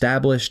more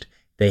established.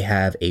 They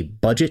have a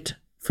budget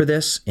for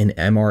this. In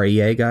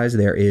MREA, guys,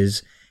 there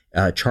is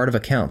a chart of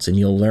accounts, and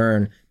you'll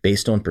learn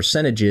based on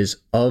percentages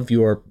of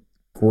your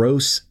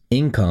gross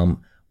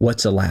income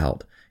what's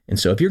allowed. And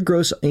so if your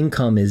gross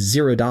income is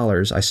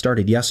 $0, I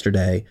started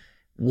yesterday,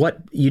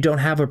 you don't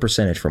have a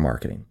percentage for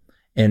marketing.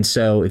 And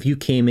so if you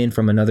came in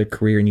from another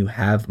career and you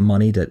have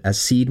money as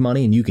seed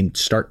money and you can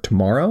start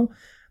tomorrow,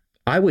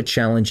 I would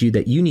challenge you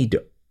that you need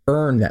to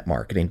earn that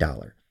marketing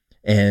dollar.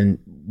 And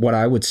what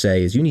I would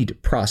say is you need to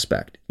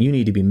prospect. You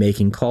need to be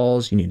making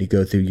calls. You need to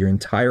go through your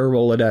entire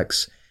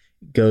Rolodex,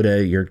 go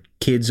to your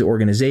kids'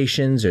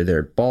 organizations or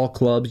their ball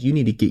clubs. You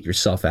need to get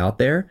yourself out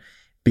there,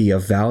 be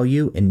of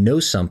value and know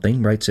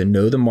something, right? So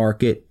know the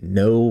market,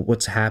 know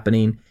what's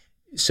happening.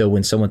 So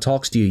when someone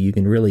talks to you, you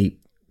can really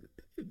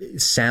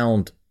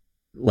sound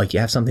like you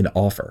have something to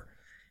offer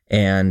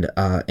and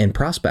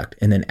prospect,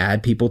 and then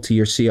add people to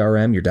your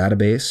CRM, your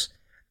database,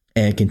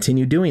 and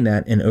continue doing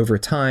that. And over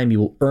time, you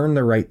will earn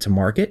the right to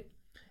market,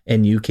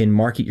 and you can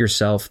market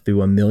yourself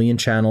through a million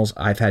channels.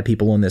 I've had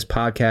people on this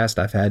podcast.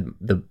 I've had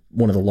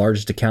one of the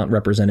largest account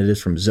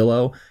representatives from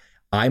Zillow.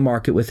 I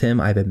market with him.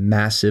 I have a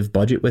massive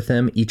budget with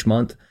him each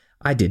month.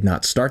 I did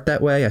not start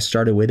that way. I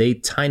started with a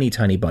tiny,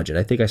 tiny budget.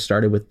 I think I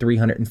started with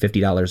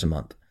 $350 a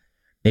month,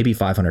 maybe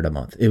 $500 a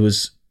month. It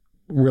was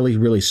really,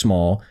 really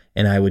small.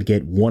 And I would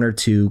get 1 or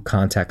 2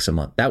 contacts a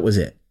month. That was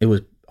it. It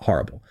was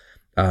horrible.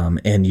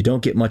 And you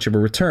don't get much of a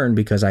return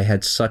because I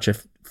had such a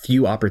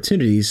few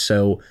opportunities.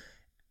 So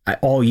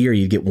all year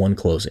you get one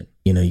closing.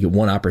 You get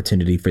one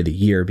opportunity for the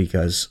year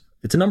because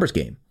it's a numbers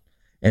game.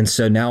 And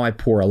so now I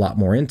pour a lot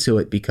more into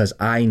it because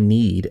I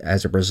need,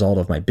 as a result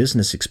of my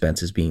business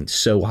expenses being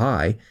so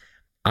high,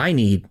 I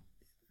need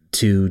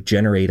to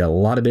generate a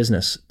lot of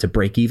business to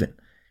break even.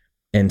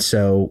 And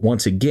so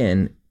once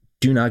again,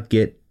 do not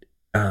get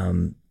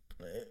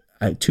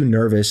too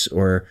nervous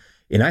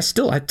and I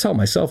tell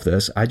myself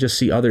this, I just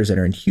see others that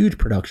are in huge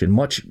production,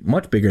 much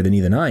bigger than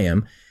even I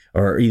am,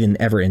 or even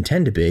ever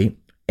intend to be.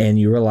 And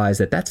you realize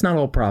that that's not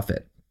all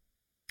profit.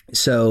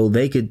 So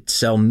they could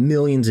sell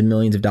millions and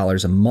millions of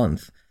dollars a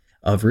month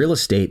of real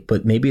estate,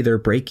 but maybe their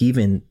break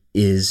even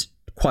is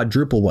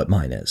quadruple what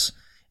mine is.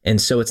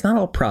 And so it's not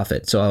all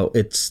profit. So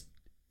it's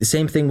the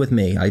same thing with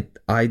me.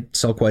 I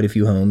sell quite a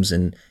few homes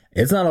and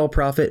it's not all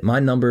profit. My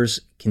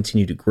numbers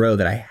continue to grow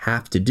that I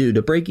have to do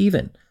to break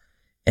even.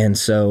 And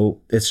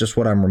so it's just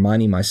what I'm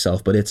reminding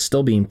myself, but it's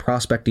still being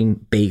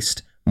prospecting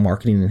based,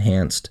 marketing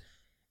enhanced.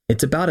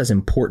 It's about as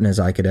important as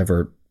I could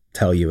ever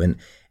tell you.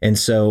 And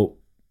so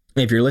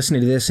if you're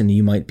listening to this and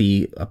you might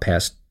be a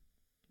past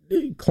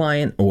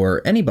client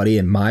or anybody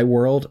in my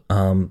world,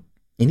 and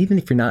even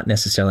if you're not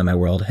necessarily in my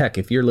world, heck,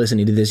 if you're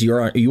listening to this, you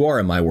are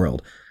in my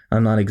world.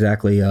 I'm not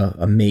exactly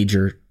a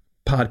major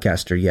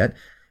podcaster yet,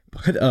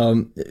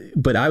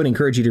 but I would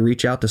encourage you to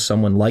reach out to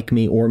someone like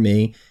me or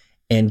me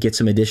and get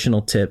some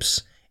additional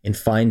tips and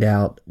find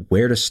out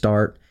where to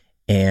start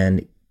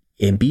and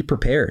be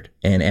prepared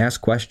and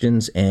ask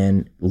questions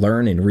and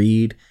learn and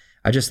read.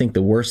 I just think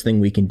the worst thing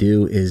we can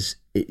do is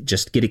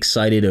just get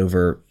excited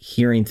over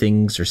hearing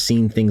things or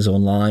seeing things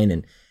online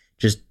and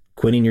just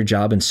quitting your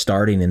job and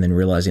starting and then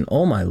realizing,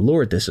 oh my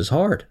Lord, this is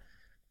hard.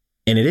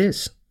 And it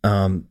is.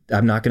 I'm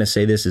not going to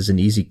say this is an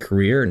easy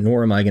career,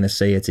 nor am I going to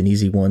say it's an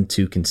easy one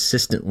to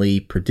consistently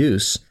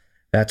produce.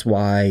 That's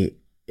why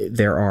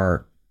there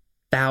are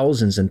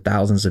thousands and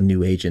thousands of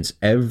new agents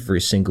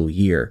every single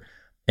year,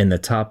 and the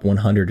top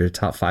 100 or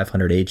top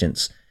 500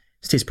 agents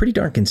stays pretty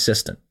darn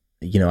consistent.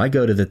 I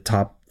go to the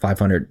top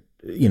 500,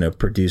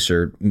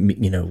 producer,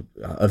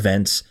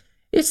 events.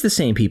 It's the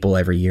same people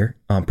every year,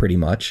 pretty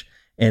much.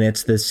 And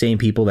it's the same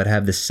people that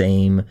have the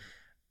same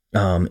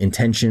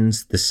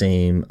intentions, the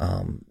same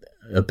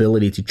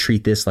ability to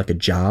treat this like a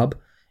job.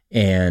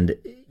 And,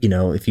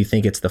 if you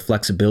think it's the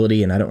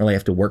flexibility and I don't really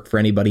have to work for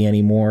anybody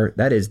anymore,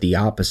 that is the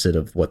opposite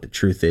of what the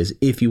truth is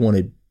if you want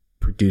to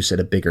produce at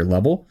a bigger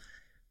level.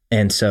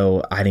 And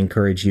so I'd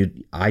encourage you,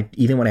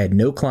 even when I had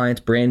no clients,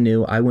 brand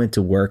new, I went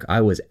to work.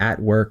 I was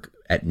at work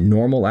at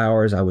normal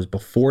hours. I was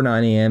before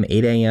 9 a.m.,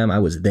 8 a.m. I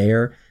was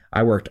there.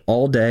 I worked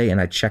all day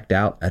and I checked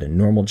out at a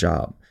normal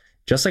job.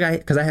 Just like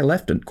because I had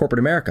left corporate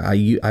America,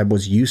 I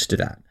was used to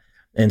that.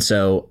 And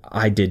so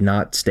I did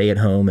not stay at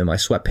home in my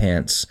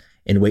sweatpants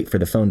and wait for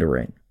the phone to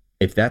ring.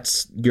 If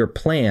that's your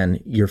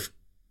plan,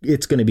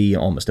 it's going to be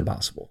almost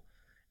impossible.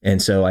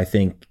 And so I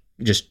think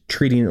just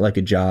treating it like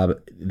a job,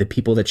 the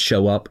people that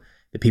show up,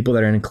 the people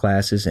that are in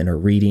classes and are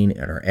reading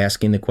and are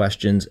asking the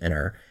questions and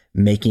are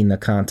making the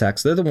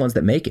contacts, they're the ones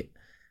that make it.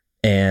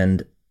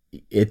 And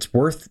it's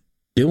worth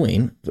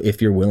doing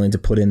if you're willing to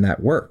put in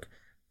that work.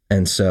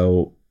 And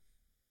so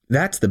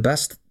that's the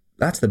best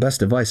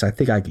advice I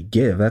think I could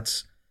give.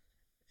 That's,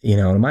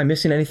 am I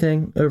missing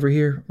anything over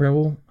here,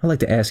 Raul? I'd like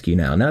to ask you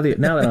now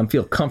that I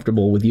feel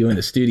comfortable with you in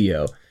the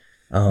studio.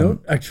 No,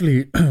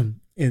 actually,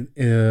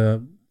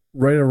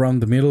 right around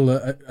the middle,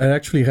 I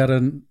actually had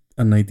an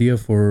idea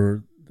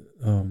for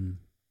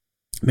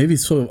maybe a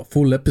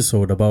full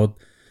episode about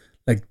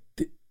like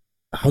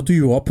how do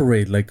you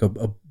operate like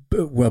a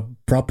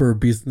proper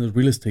business,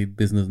 real estate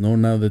business. No,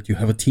 now that you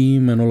have a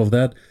team and all of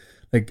that,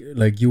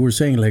 like you were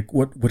saying, like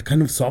what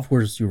kind of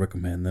softwares you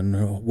recommend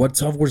and what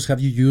softwares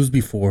have you used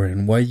before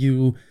and why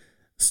you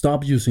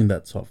stop using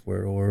that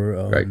software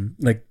or right.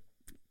 like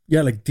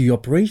the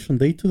operation,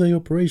 day-to-day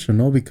operation.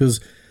 No, because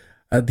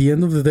at the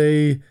end of the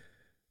day,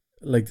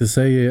 like they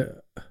say,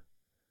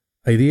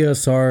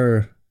 ideas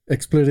are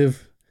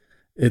expletive.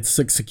 It's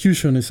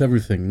execution is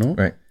everything. No,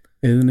 right.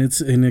 And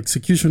it's in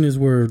execution is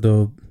where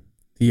the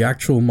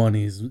actual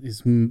money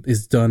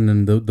is done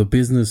and the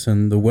business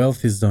and the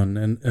wealth is done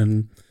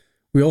and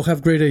we all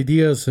have great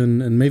ideas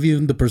and maybe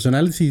even the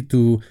personality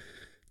to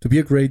be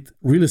a great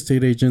real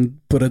estate agent,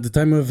 but at the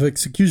time of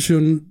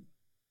execution,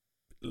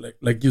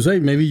 like you say,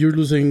 maybe you're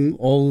losing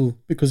all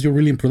because you're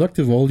really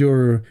unproductive, all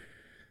your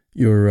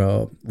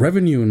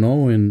revenue,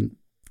 and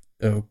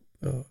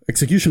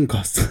execution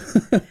costs.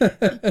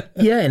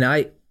 Yeah, and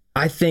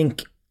I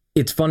think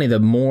it's funny. The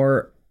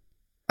more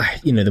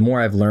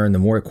I've learned, the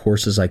more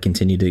courses I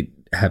continue to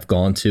have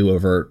gone to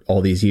over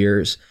all these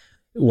years,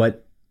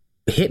 what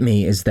hit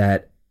me is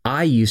that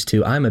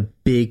I'm a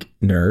big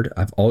nerd.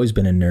 I've always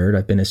been a nerd.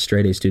 I've been a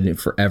straight A student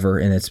forever.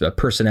 And it's a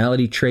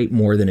personality trait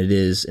more than it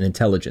is an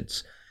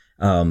intelligence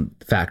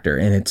factor.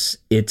 And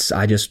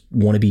I just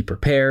want to be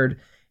prepared.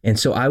 And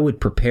so I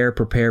would prepare,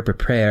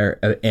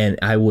 and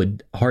I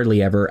would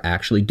hardly ever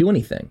actually do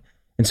anything.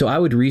 And so I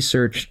would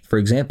research, for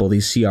example,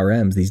 these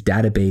CRMs, these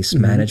database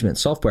management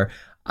software.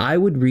 I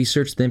would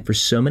research them for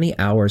so many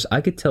hours.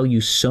 I could tell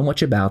you so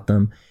much about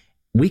them.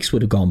 Weeks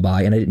would have gone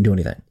by and I didn't do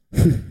anything.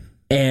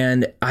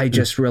 And I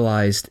just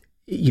realized,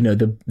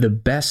 the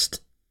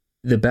best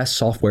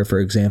software, for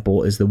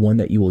example, is the one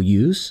that you will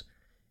use.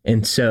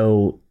 And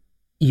so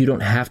you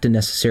don't have to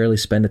necessarily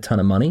spend a ton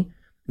of money.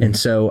 And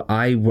so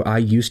I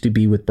used to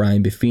be with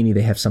Brian Buffini.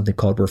 They have something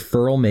called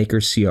Referral Maker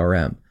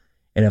CRM.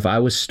 And if I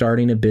was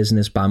starting a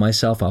business by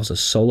myself, I was a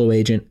solo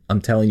agent, I'm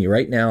telling you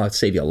right now, I'd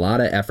save you a lot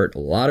of effort, a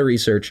lot of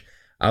research.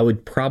 I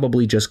would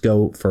probably just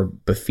go for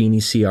Buffini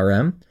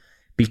CRM,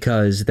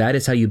 because that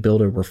is how you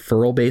build a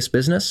referral-based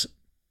business,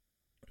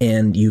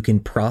 and you can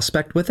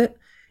prospect with it.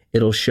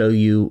 It'll show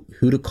you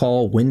who to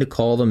call, when to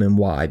call them, and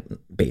why,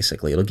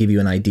 basically. It'll give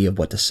you an idea of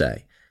what to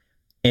say.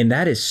 And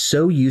that is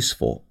so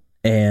useful,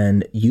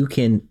 and you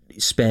can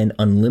spend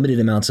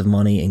unlimited amounts of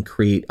money and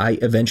I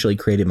eventually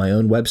created my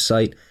own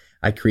website.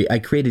 I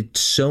created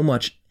so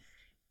much,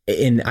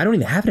 and I don't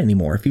even have it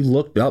anymore. If you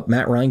look up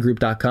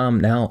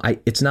mattryanGroup.com now, I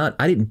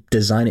didn't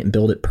design it and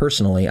build it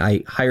personally.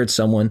 I hired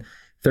someone,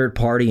 third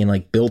party, and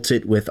like built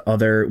it with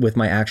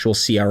my actual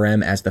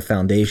CRM as the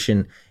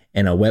foundation,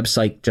 and a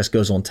website just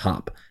goes on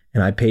top.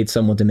 And I paid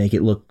someone to make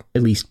it look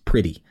at least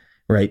pretty,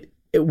 right?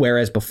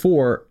 Whereas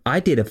before, I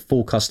did a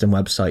full custom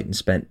website and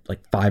spent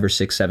like $5,000 or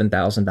 $6,000,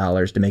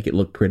 $7,000 to make it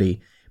look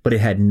pretty, but it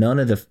had none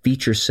of the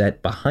feature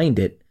set behind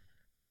it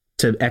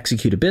to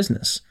execute a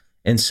business.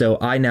 And so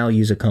I now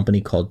use a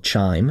company called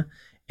Chime,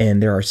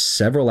 and there are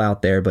several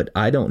out there, but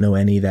I don't know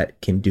any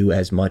that can do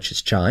as much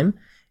as Chime.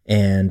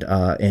 And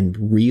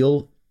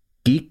Real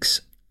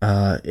Geeks,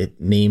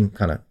 name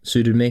kind of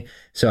suited me.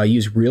 So I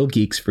use Real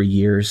Geeks for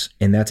years,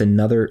 and that's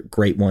another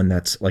great one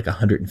that's like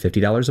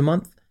 $150 a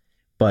month,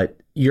 but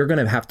you're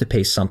going to have to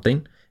pay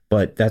something.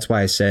 But that's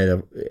why I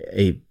said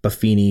a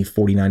Buffini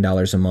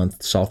 $49 a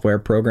month software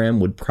program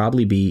would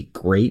probably be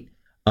great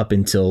up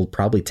until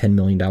probably $10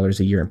 million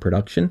a year in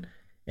production.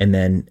 And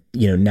then,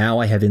 now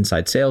I have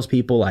inside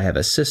salespeople, I have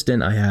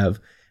assistant, I have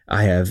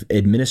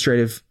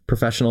administrative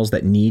professionals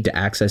that need to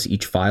access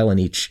each file and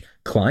each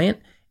client.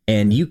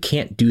 And you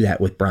can't do that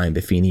with Brian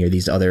Buffini or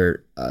these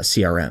other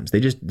CRMs.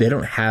 They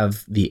don't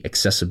have the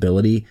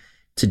accessibility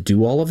to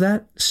do all of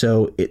that.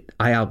 So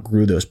I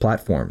outgrew those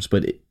platforms.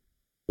 But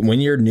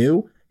when you're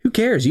new, who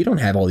cares? You don't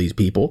have all these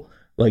people.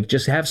 Like,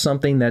 just have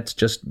something that's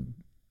just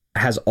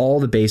has all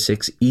the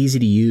basics, easy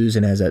to use,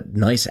 and has a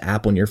nice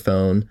app on your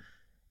phone.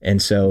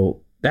 And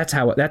so that's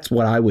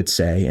what I would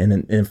say.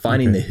 And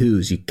finding the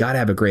who's, you got to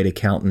have a great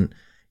accountant.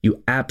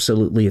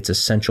 It's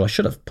essential. I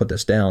should have put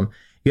this down.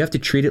 You have to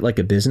treat it like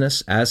a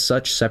business. As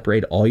such,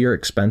 separate all your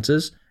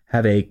expenses,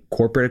 have a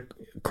corporate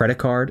credit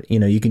card.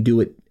 You can do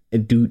like a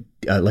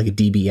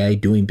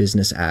DBA, doing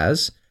business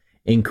as,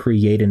 and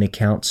create an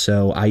account.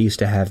 So I used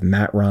to have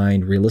Matt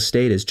Ryan Real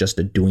Estate as just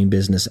a doing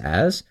business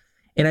as,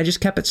 and I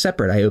just kept it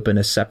separate. I opened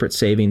a separate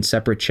savings,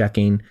 separate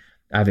checking.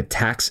 I have a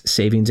tax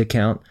savings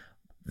account.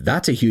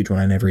 That's a huge one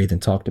I never even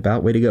talked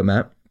about. Way to go,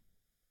 Matt.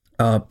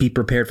 Be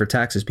prepared for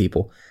taxes,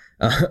 people.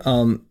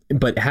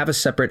 But have a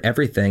separate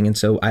everything. And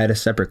so I had a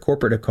separate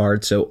corporate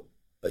card. So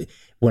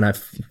when I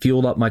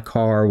fueled up my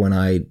car, when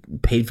I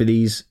paid for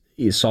these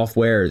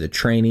software, the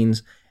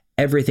trainings,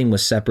 everything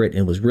was separate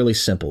and was really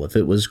simple. If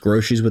it was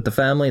groceries with the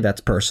family,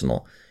 that's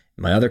personal.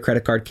 My other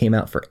credit card came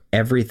out for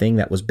everything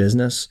that was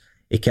business.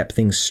 It kept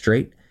things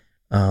straight.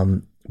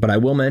 But I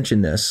will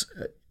mention this,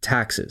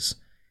 taxes.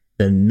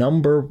 The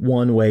number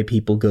one way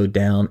people go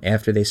down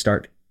after they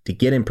start to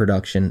get in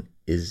production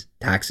is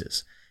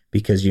taxes,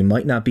 because you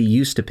might not be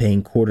used to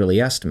paying quarterly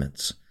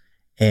estimates.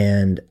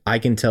 And I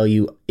can tell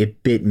you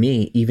it bit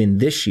me even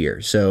this year.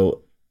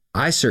 So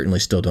I certainly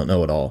still don't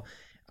know it all.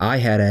 I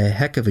had a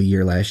heck of a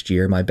year last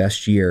year, my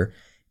best year.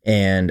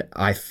 And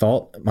I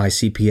thought my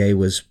CPA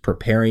was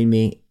preparing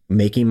me,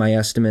 making my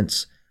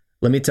estimates.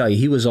 Let me tell you,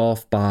 he was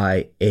off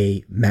by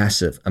a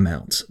massive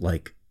amount,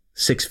 like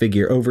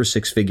over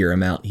six figure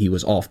amount he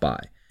was off by.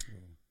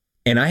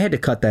 And I had to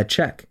cut that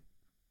check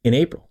in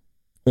April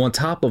on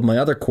top of my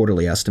other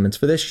quarterly estimates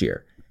for this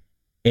year.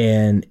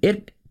 And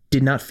it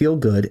did not feel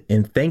good.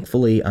 And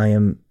thankfully, I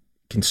am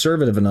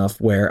conservative enough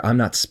where I'm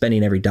not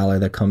spending every dollar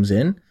that comes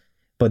in.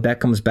 But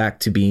that comes back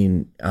to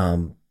being,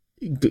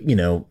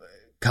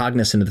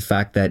 cognizant of the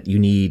fact that you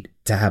need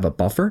to have a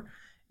buffer.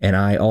 And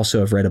I also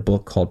have read a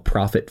book called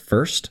Profit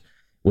First,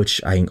 which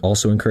I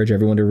also encourage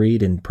everyone to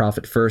read. And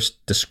Profit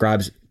First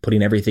describes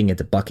putting everything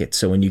into buckets.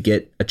 So when you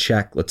get a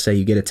check, let's say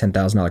you get a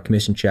 $10,000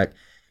 commission check,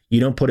 you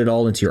don't put it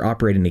all into your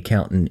operating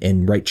account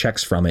and write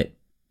checks from it,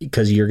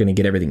 because you're going to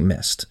get everything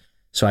missed.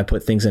 So I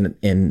put things in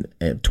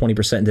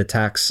 20% into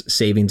tax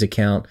savings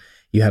account.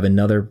 You have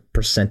another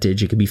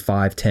percentage. It could be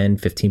 5, 10,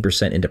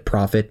 15% into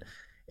profit.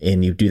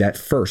 And you do that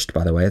first,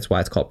 by the way. That's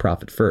why it's called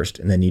Profit First.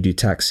 And then you do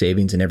tax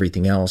savings and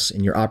everything else.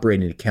 And your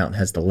operating account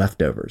has the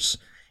leftovers.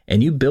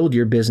 And you build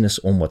your business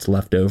on what's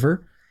left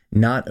over,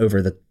 not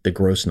over the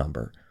gross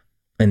number.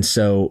 And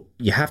so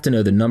you have to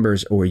know the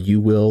numbers, or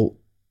you will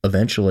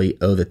eventually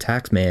owe the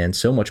tax man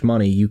so much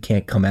money you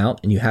can't come out,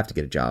 and you have to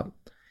get a job.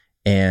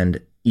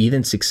 And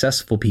even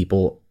successful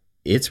people,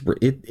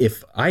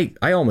 I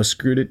almost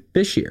screwed it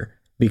this year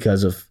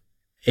because of,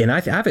 and I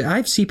have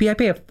CPA, I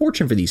pay a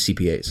fortune for these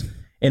CPAs,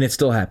 and it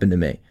still happened to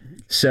me.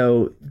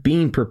 So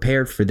being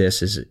prepared for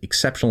this is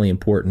exceptionally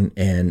important,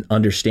 and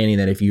understanding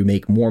that if you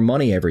make more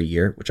money every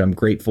year, which I'm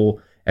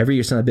grateful, every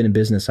year since I've been in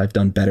business, I've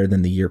done better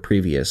than the year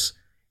previous.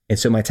 And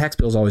so my tax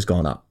bill has always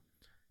gone up.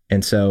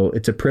 And so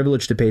it's a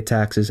privilege to pay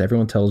taxes.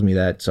 Everyone tells me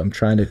that. So I'm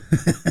trying to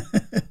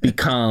be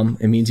calm.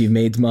 It means you've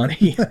made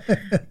money.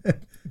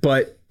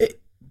 But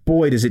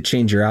boy, does it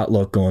change your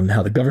outlook on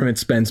how the government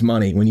spends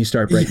money when you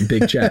start writing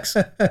big checks.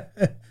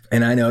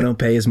 And I know I don't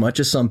pay as much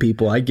as some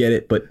people. I get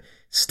it. But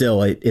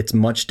still, it's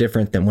much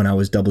different than when I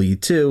was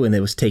W-2 and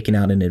it was taken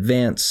out in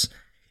advance.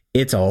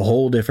 It's a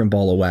whole different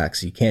ball of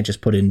wax. You can't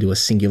just put it into a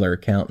singular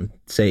account and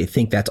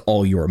think that's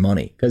all your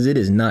money, because it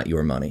is not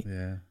your money.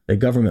 Yeah. The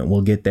government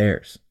will get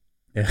theirs.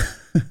 Yeah.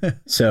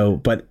 So,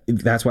 but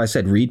that's why I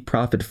said read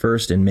Profit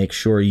First and make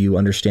sure you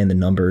understand the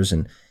numbers.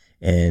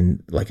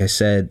 And like I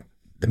said,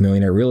 the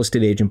Millionaire Real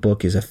Estate Agent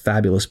book is a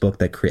fabulous book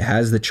that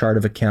has the chart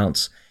of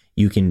accounts.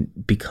 You can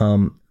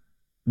become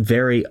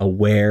very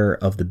aware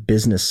of the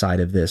business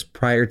side of this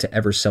prior to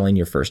ever selling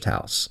your first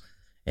house.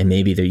 And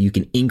maybe you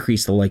can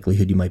increase the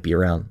likelihood you might be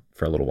around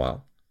for a little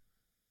while.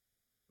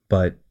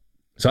 But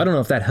so I don't know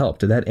if that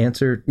helped. Did that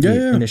answer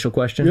the initial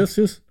question? Yes.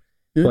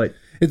 Yeah. But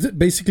it's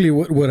basically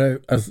what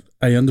as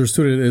I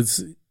understood it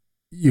is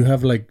you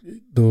have like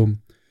the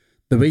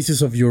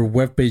basis of your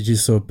web page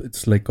is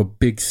it's like a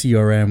big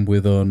CRM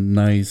with a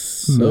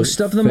nice most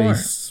of them are.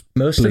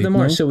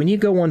 No? So when you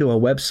go onto a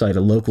website,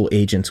 a local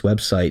agent's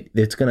website,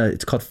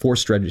 it's called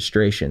forced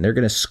registration. They're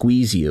going to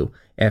squeeze you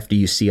after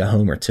you see a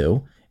home or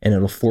two, and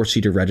it'll force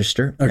you to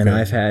register. Okay. And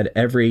I've had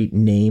every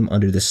name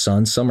under the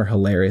sun. Some are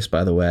hilarious,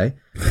 by the way.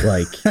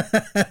 Like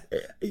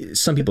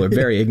some people are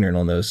very ignorant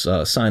on those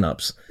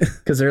signups,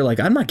 because they're like,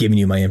 I'm not giving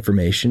you my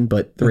information.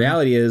 But the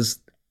reality is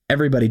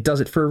everybody does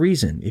it for a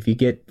reason. If you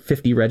get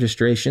 50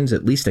 registrations,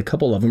 at least a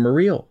couple of them are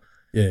real.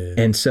 Yeah.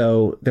 And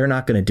so they're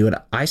not going to do it.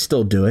 I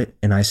still do it,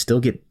 and I still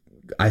get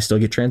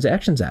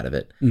transactions out of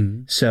it.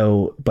 Mm-hmm.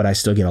 So, but I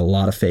still get a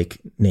lot of fake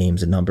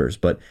names and numbers.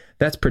 But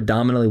that's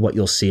predominantly what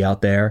you'll see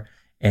out there.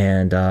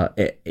 And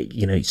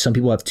some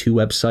people have two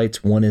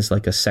websites. One is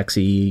like a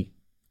sexy,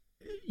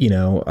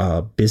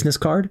 business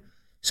card.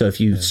 So if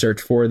you search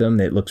for them,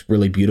 it looks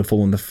really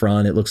beautiful in the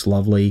front. It looks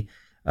lovely.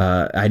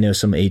 I know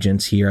some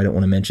agents here. I don't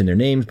want to mention their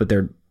names, but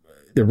they're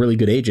really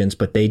good agents.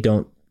 But they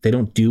don't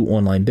do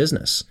online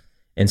business,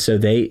 and so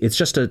it's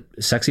just a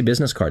sexy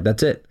business card.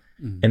 That's it,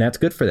 and that's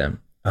good for them.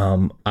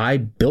 I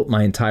built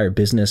my entire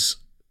business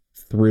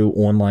through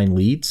online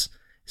leads.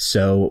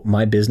 So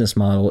my business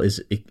model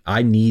is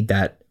I need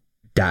that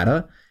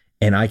data,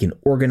 and I can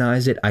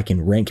organize it. I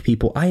can rank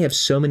people. I have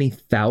so many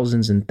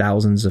thousands and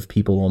thousands of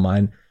people on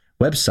my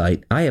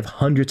website. I have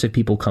hundreds of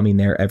people coming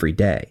there every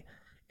day.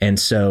 And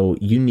so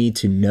you need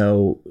to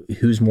know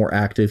who's more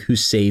active,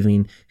 who's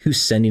saving, who's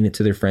sending it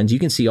to their friends. You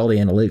can see all the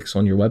analytics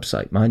on your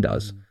website. Mine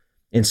does.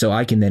 And so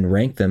I can then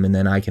rank them, and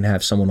then I can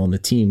have someone on the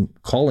team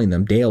calling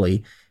them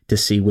daily to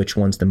see which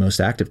one's the most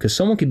active. Because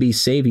someone could be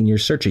saving your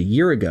search a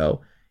year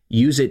ago,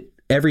 use it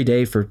every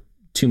day for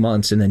 2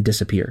 months, and then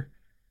disappear.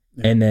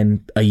 Yeah. And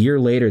then a year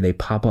later, they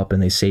pop up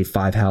and they save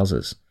 5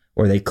 houses,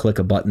 or they click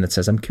a button that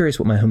says, I'm curious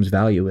what my home's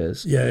value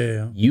is.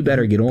 Yeah. You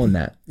better get on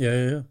that.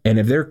 Yeah. And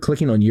if they're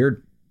clicking on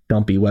your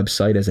dumpy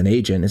website as an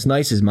agent, as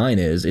nice as mine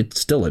is, it's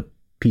still a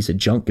piece of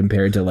junk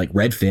compared to like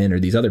Redfin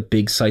or these other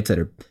big sites that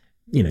are,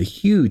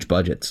 huge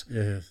budgets.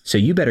 Yes. So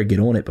you better get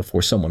on it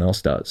before someone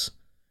else does.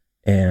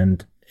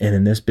 And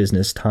in this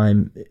business,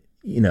 time,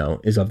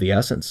 is of the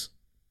essence.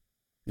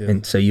 Yeah.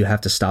 And so you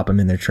have to stop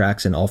them in their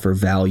tracks and offer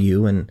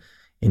value and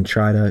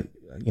try to,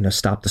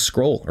 stop the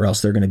scroll, or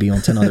else they're going to be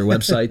on 10 other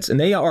websites. And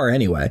they are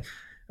anyway.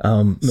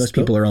 Most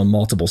people are on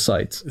multiple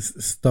sites.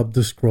 Stop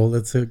the scroll.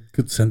 That's a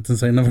good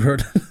sentence I never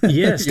heard.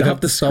 Yeah,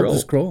 stop the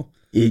scroll.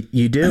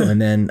 You do.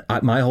 And then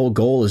my whole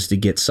goal is to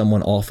get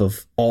someone off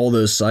of all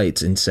those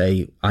sites and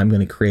say, I'm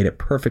going to create a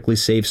perfectly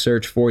safe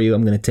search for you.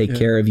 I'm going to take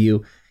care of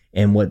you.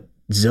 And what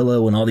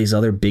Zillow and all these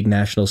other big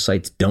national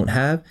sites don't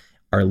have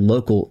are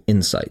local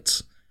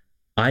insights.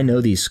 I know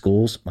these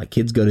schools. My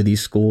kids go to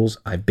these schools.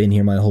 I've been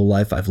here my whole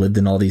life. I've lived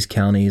in all these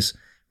counties,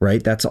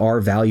 right? That's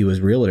our value as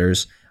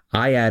realtors.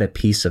 I add a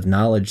piece of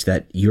knowledge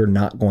that you're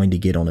not going to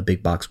get on a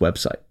big box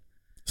website.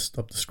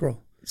 Stop the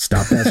scroll.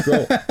 Stop that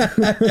scroll.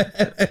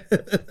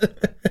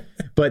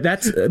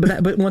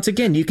 But once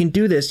again, you can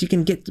do this. You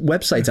can get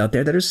websites out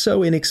there that are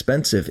so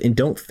inexpensive, and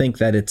don't think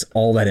that it's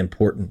all that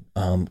important,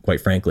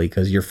 quite frankly,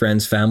 because your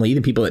friends, family,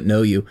 even people that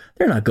know you,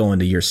 they're not going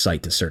to your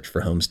site to search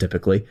for homes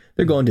typically.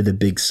 They're going to the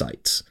big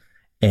sites.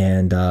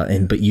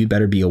 But you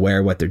better be aware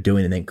of what they're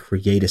doing and then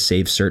create a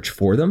saved search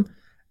for them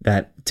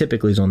that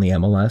typically is on the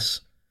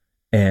MLS,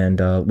 and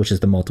which is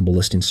the multiple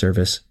listing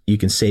service. You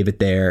can save it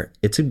there.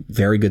 It's a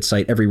very good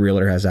site. Every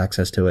realtor has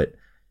access to it,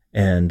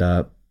 and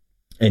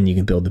you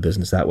can build the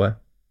business that way.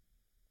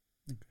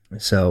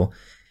 So,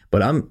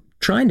 but I'm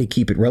trying to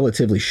keep it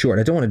relatively short.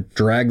 I don't want to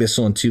drag this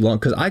on too long,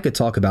 because I could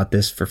talk about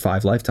this for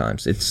 5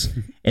 lifetimes.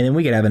 And then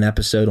we could have an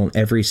episode on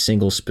every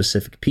single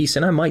specific piece,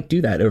 and I might do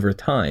that over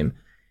time,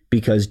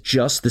 because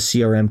just the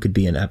CRM could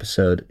be an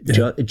episode.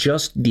 Yeah.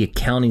 Just the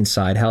accounting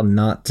side, how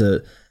not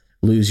to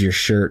lose your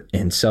shirt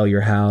and sell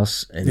your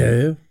house,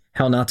 and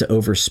how not to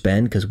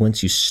overspend, because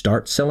once you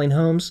start selling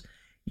homes,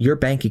 your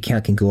bank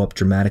account can go up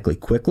dramatically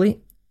quickly,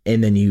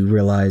 and then you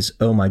realize,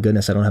 oh my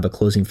goodness, I don't have a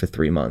closing for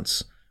 3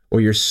 months.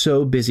 or you're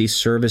so busy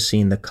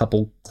servicing the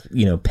couple,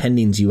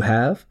 pendings you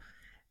have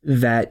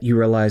that you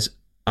realize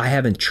I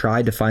haven't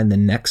tried to find the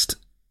next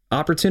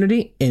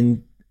opportunity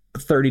in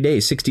 30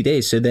 days, 60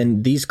 days. So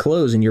then these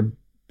close and you're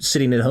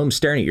sitting at home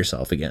staring at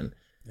yourself again.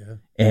 Yeah.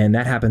 And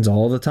that happens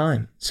all the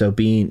time. So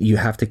you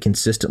have to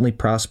consistently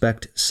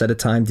prospect, set a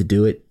time to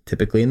do it,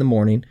 typically in the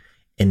morning,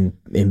 and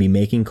be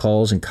making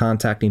calls and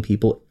contacting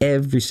people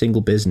every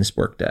single business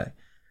work day.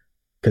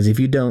 Because if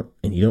you don't,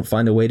 and you don't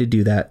find a way to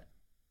do that,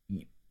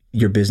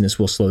 your business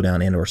will slow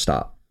down and or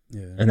stop.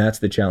 Yeah. And that's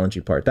the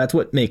challenging part. That's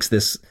what makes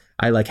this,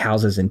 I like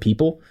houses and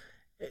people.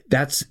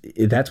 That's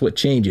what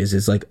changes.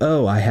 It's like,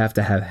 oh, I have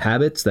to have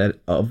habits that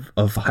of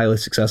highly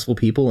successful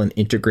people and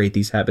integrate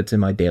these habits in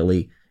my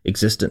daily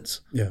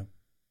existence. Yeah.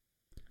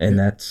 And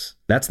that's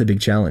the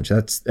big challenge.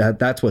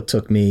 That's what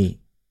took me,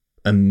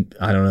 I don't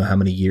know how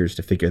many years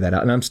to figure that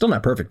out. And I'm still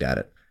not perfect at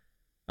it.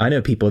 I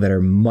know people that are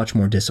much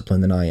more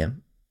disciplined than I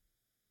am.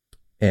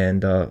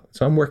 And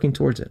so I'm working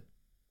towards it.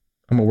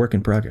 I'm a work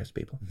in progress,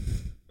 people.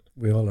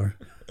 We all are.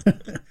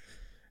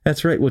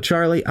 That's right. Well,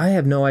 Charlie, I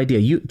have no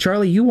idea.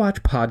 Charlie, you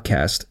watch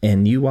podcasts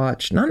and you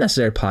watch, not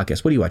necessarily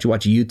podcasts. What do you watch? You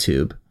watch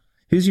YouTube.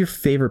 Who's your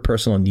favorite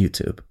person on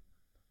YouTube?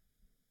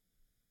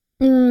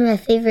 My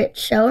favorite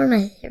show or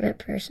my favorite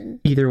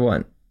person? Either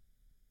one.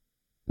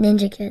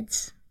 Ninja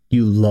Kids.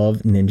 You love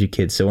Ninja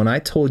Kids. So when I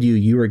told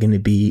you were going to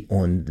be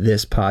on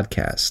this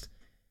podcast,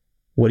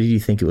 what did you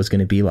think it was going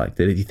to be like?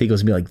 Did you think it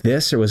was going to be like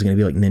this, or was it going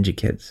to be like Ninja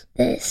Kids?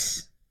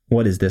 This.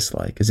 What is this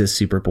like? Is this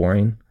super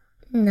boring?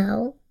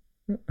 No.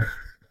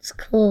 It's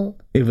cool.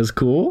 It was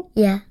cool?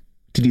 Yeah.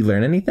 Did you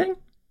learn anything?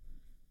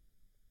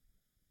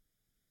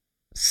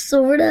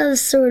 Sort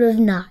of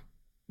not.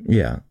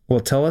 Yeah.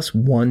 Well, tell us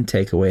one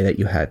takeaway that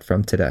you had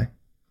from today.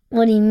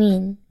 What do you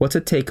mean? What's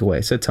a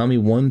takeaway? So tell me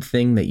one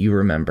thing that you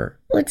remember.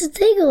 What's a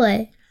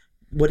takeaway?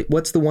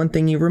 What's the one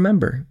thing you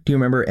remember? Do you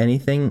remember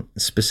anything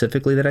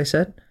specifically that I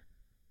said?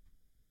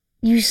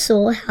 You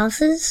sold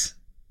houses?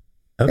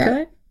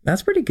 Okay.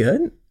 That's pretty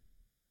good.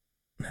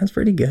 That's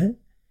pretty good.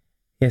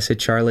 Yeah, so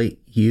Charlie,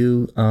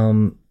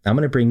 I'm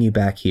going to bring you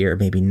back here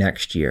maybe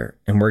next year,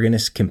 and we're going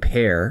to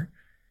compare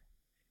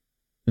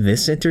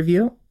this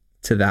interview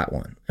to that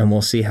one, and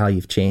we'll see how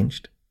you've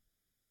changed.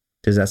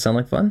 Does that sound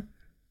like fun?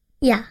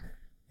 Yeah.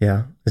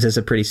 Yeah. Is this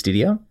a pretty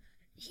studio?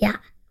 Yeah.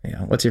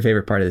 Yeah. What's your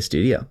favorite part of the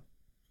studio?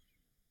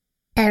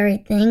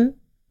 Everything.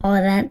 All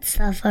that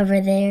stuff over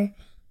there.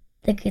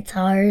 The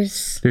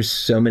guitars. There's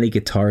so many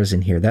guitars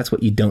in here. That's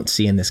what you don't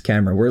see in this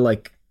camera. We're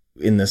like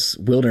in this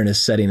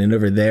wilderness setting, and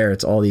over there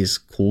it's all these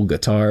cool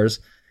guitars,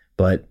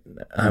 but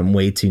I'm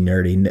way too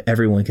nerdy.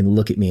 Everyone can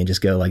look at me and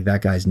just go like,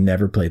 that guy's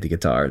never played the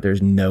guitar.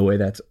 There's no way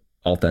that's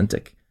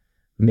authentic.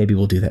 Maybe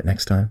we'll do that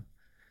next time.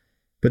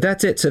 But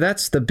that's it. So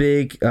that's the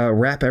big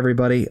wrap,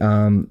 everybody.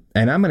 And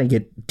I'm going to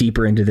get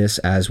deeper into this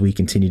as we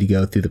continue to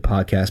go through the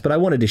podcast. But I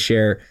wanted to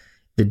share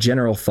the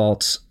general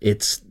thoughts.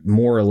 It's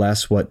more or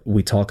less what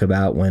we talk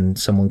about when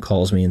someone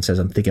calls me and says,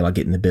 I'm thinking about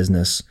getting the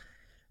business.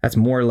 That's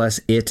more or less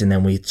it. And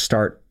then we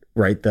start,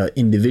 right? The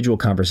individual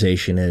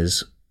conversation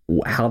is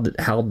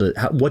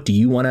what do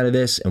you want out of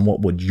this? And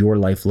what would your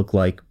life look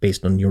like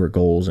based on your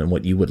goals and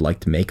what you would like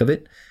to make of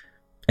it?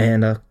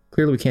 And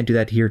clearly we can't do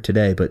that here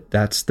today, but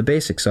that's the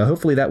basics. So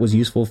hopefully that was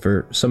useful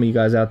for some of you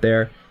guys out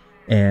there.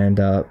 And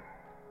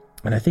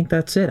I think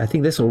that's it. I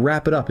think this will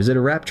wrap it up. Is it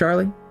a wrap,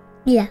 Charlie?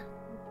 Yeah.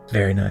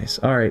 Very nice.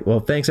 All right.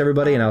 Well, thanks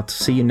everybody. And I'll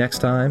see you next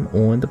time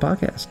on the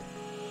podcast.